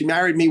 she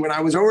married me when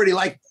I was already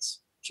like this.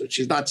 So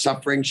she's not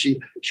suffering. She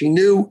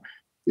knew,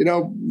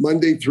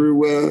 Monday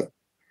through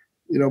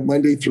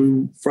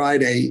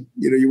Friday,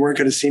 you weren't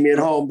going to see me at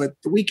home, but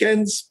the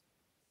weekends,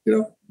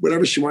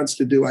 whatever she wants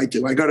to do, I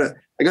do. I gotta,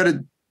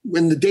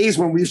 when the days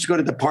when we used to go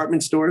to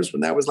department stores,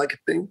 when that was like a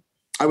thing,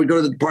 I would go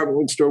to the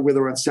department store with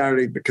her on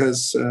Saturday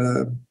because,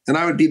 and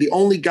I would be the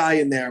only guy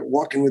in there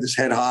walking with his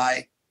head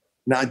high,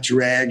 not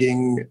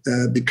dragging,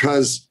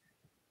 because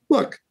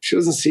look, she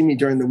doesn't see me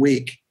during the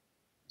week,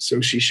 so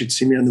she should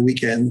see me on the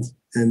weekend.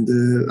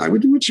 And I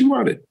would do what she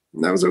wanted.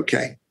 And that was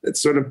okay.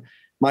 That's sort of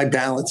my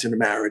balance in a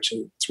marriage.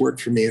 And it's worked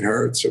for me and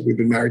her. So we've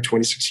been married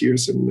 26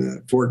 years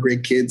and 4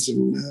 great kids.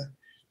 And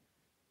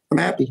I'm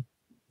happy.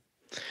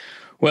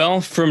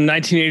 Well, from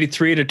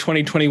 1983 to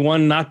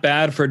 2021, not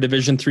bad for a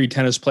Division III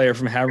tennis player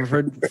from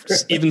Haverford,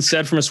 even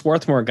said from a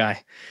Swarthmore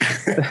guy.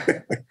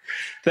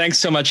 Thanks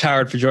so much,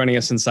 Howard, for joining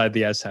us inside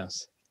the Ice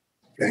House.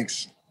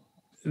 Thanks.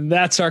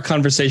 That's our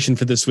conversation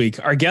for this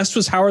week. Our guest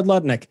was Howard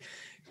Lutnick,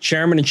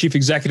 Chairman and Chief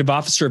Executive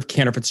Officer of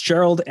Cantor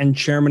Fitzgerald and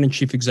Chairman and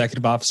Chief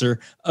Executive Officer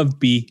of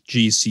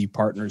BGC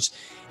Partners.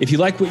 If you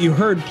like what you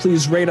heard,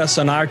 please rate us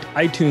on our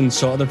iTunes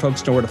so other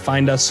folks know where to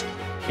find us.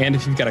 And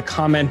if you've got a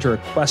comment or a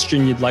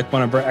question you'd like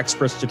one of our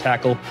experts to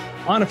tackle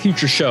on a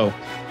future show,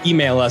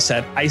 email us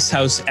at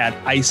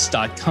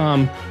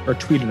icehouse@ice.com or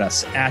tweet at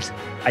us at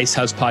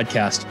Icehouse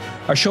Podcast.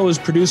 Our show is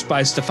produced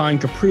by Stefan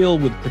Capriel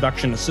with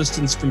production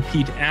assistance from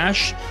Pete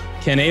Ash,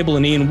 Ken Abel,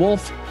 and Ian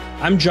Wolfe.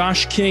 I'm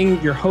Josh King,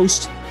 your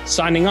host,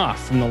 signing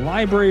off from the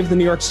Library of the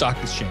New York Stock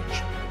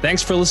Exchange.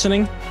 Thanks for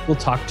listening. We'll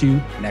talk to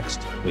you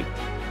next week.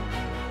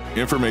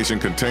 Information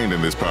contained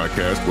in this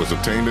podcast was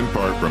obtained in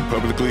part from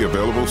publicly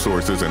available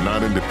sources and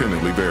not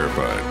independently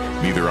verified.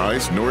 Neither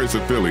ICE nor its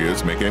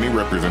affiliates make any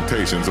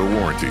representations or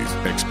warranties,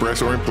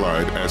 express or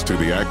implied, as to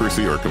the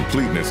accuracy or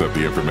completeness of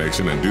the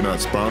information and do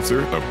not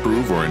sponsor,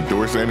 approve, or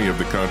endorse any of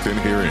the content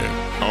herein,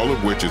 all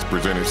of which is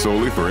presented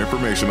solely for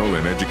informational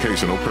and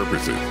educational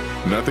purposes.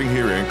 Nothing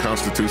herein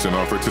constitutes an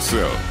offer to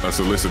sell, a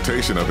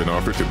solicitation of an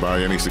offer to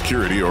buy any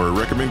security, or a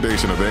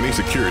recommendation of any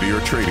security or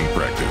trading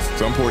practice.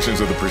 Some portions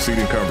of the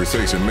preceding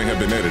conversation may have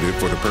been edited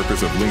for the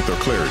purpose of length or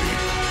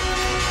clarity.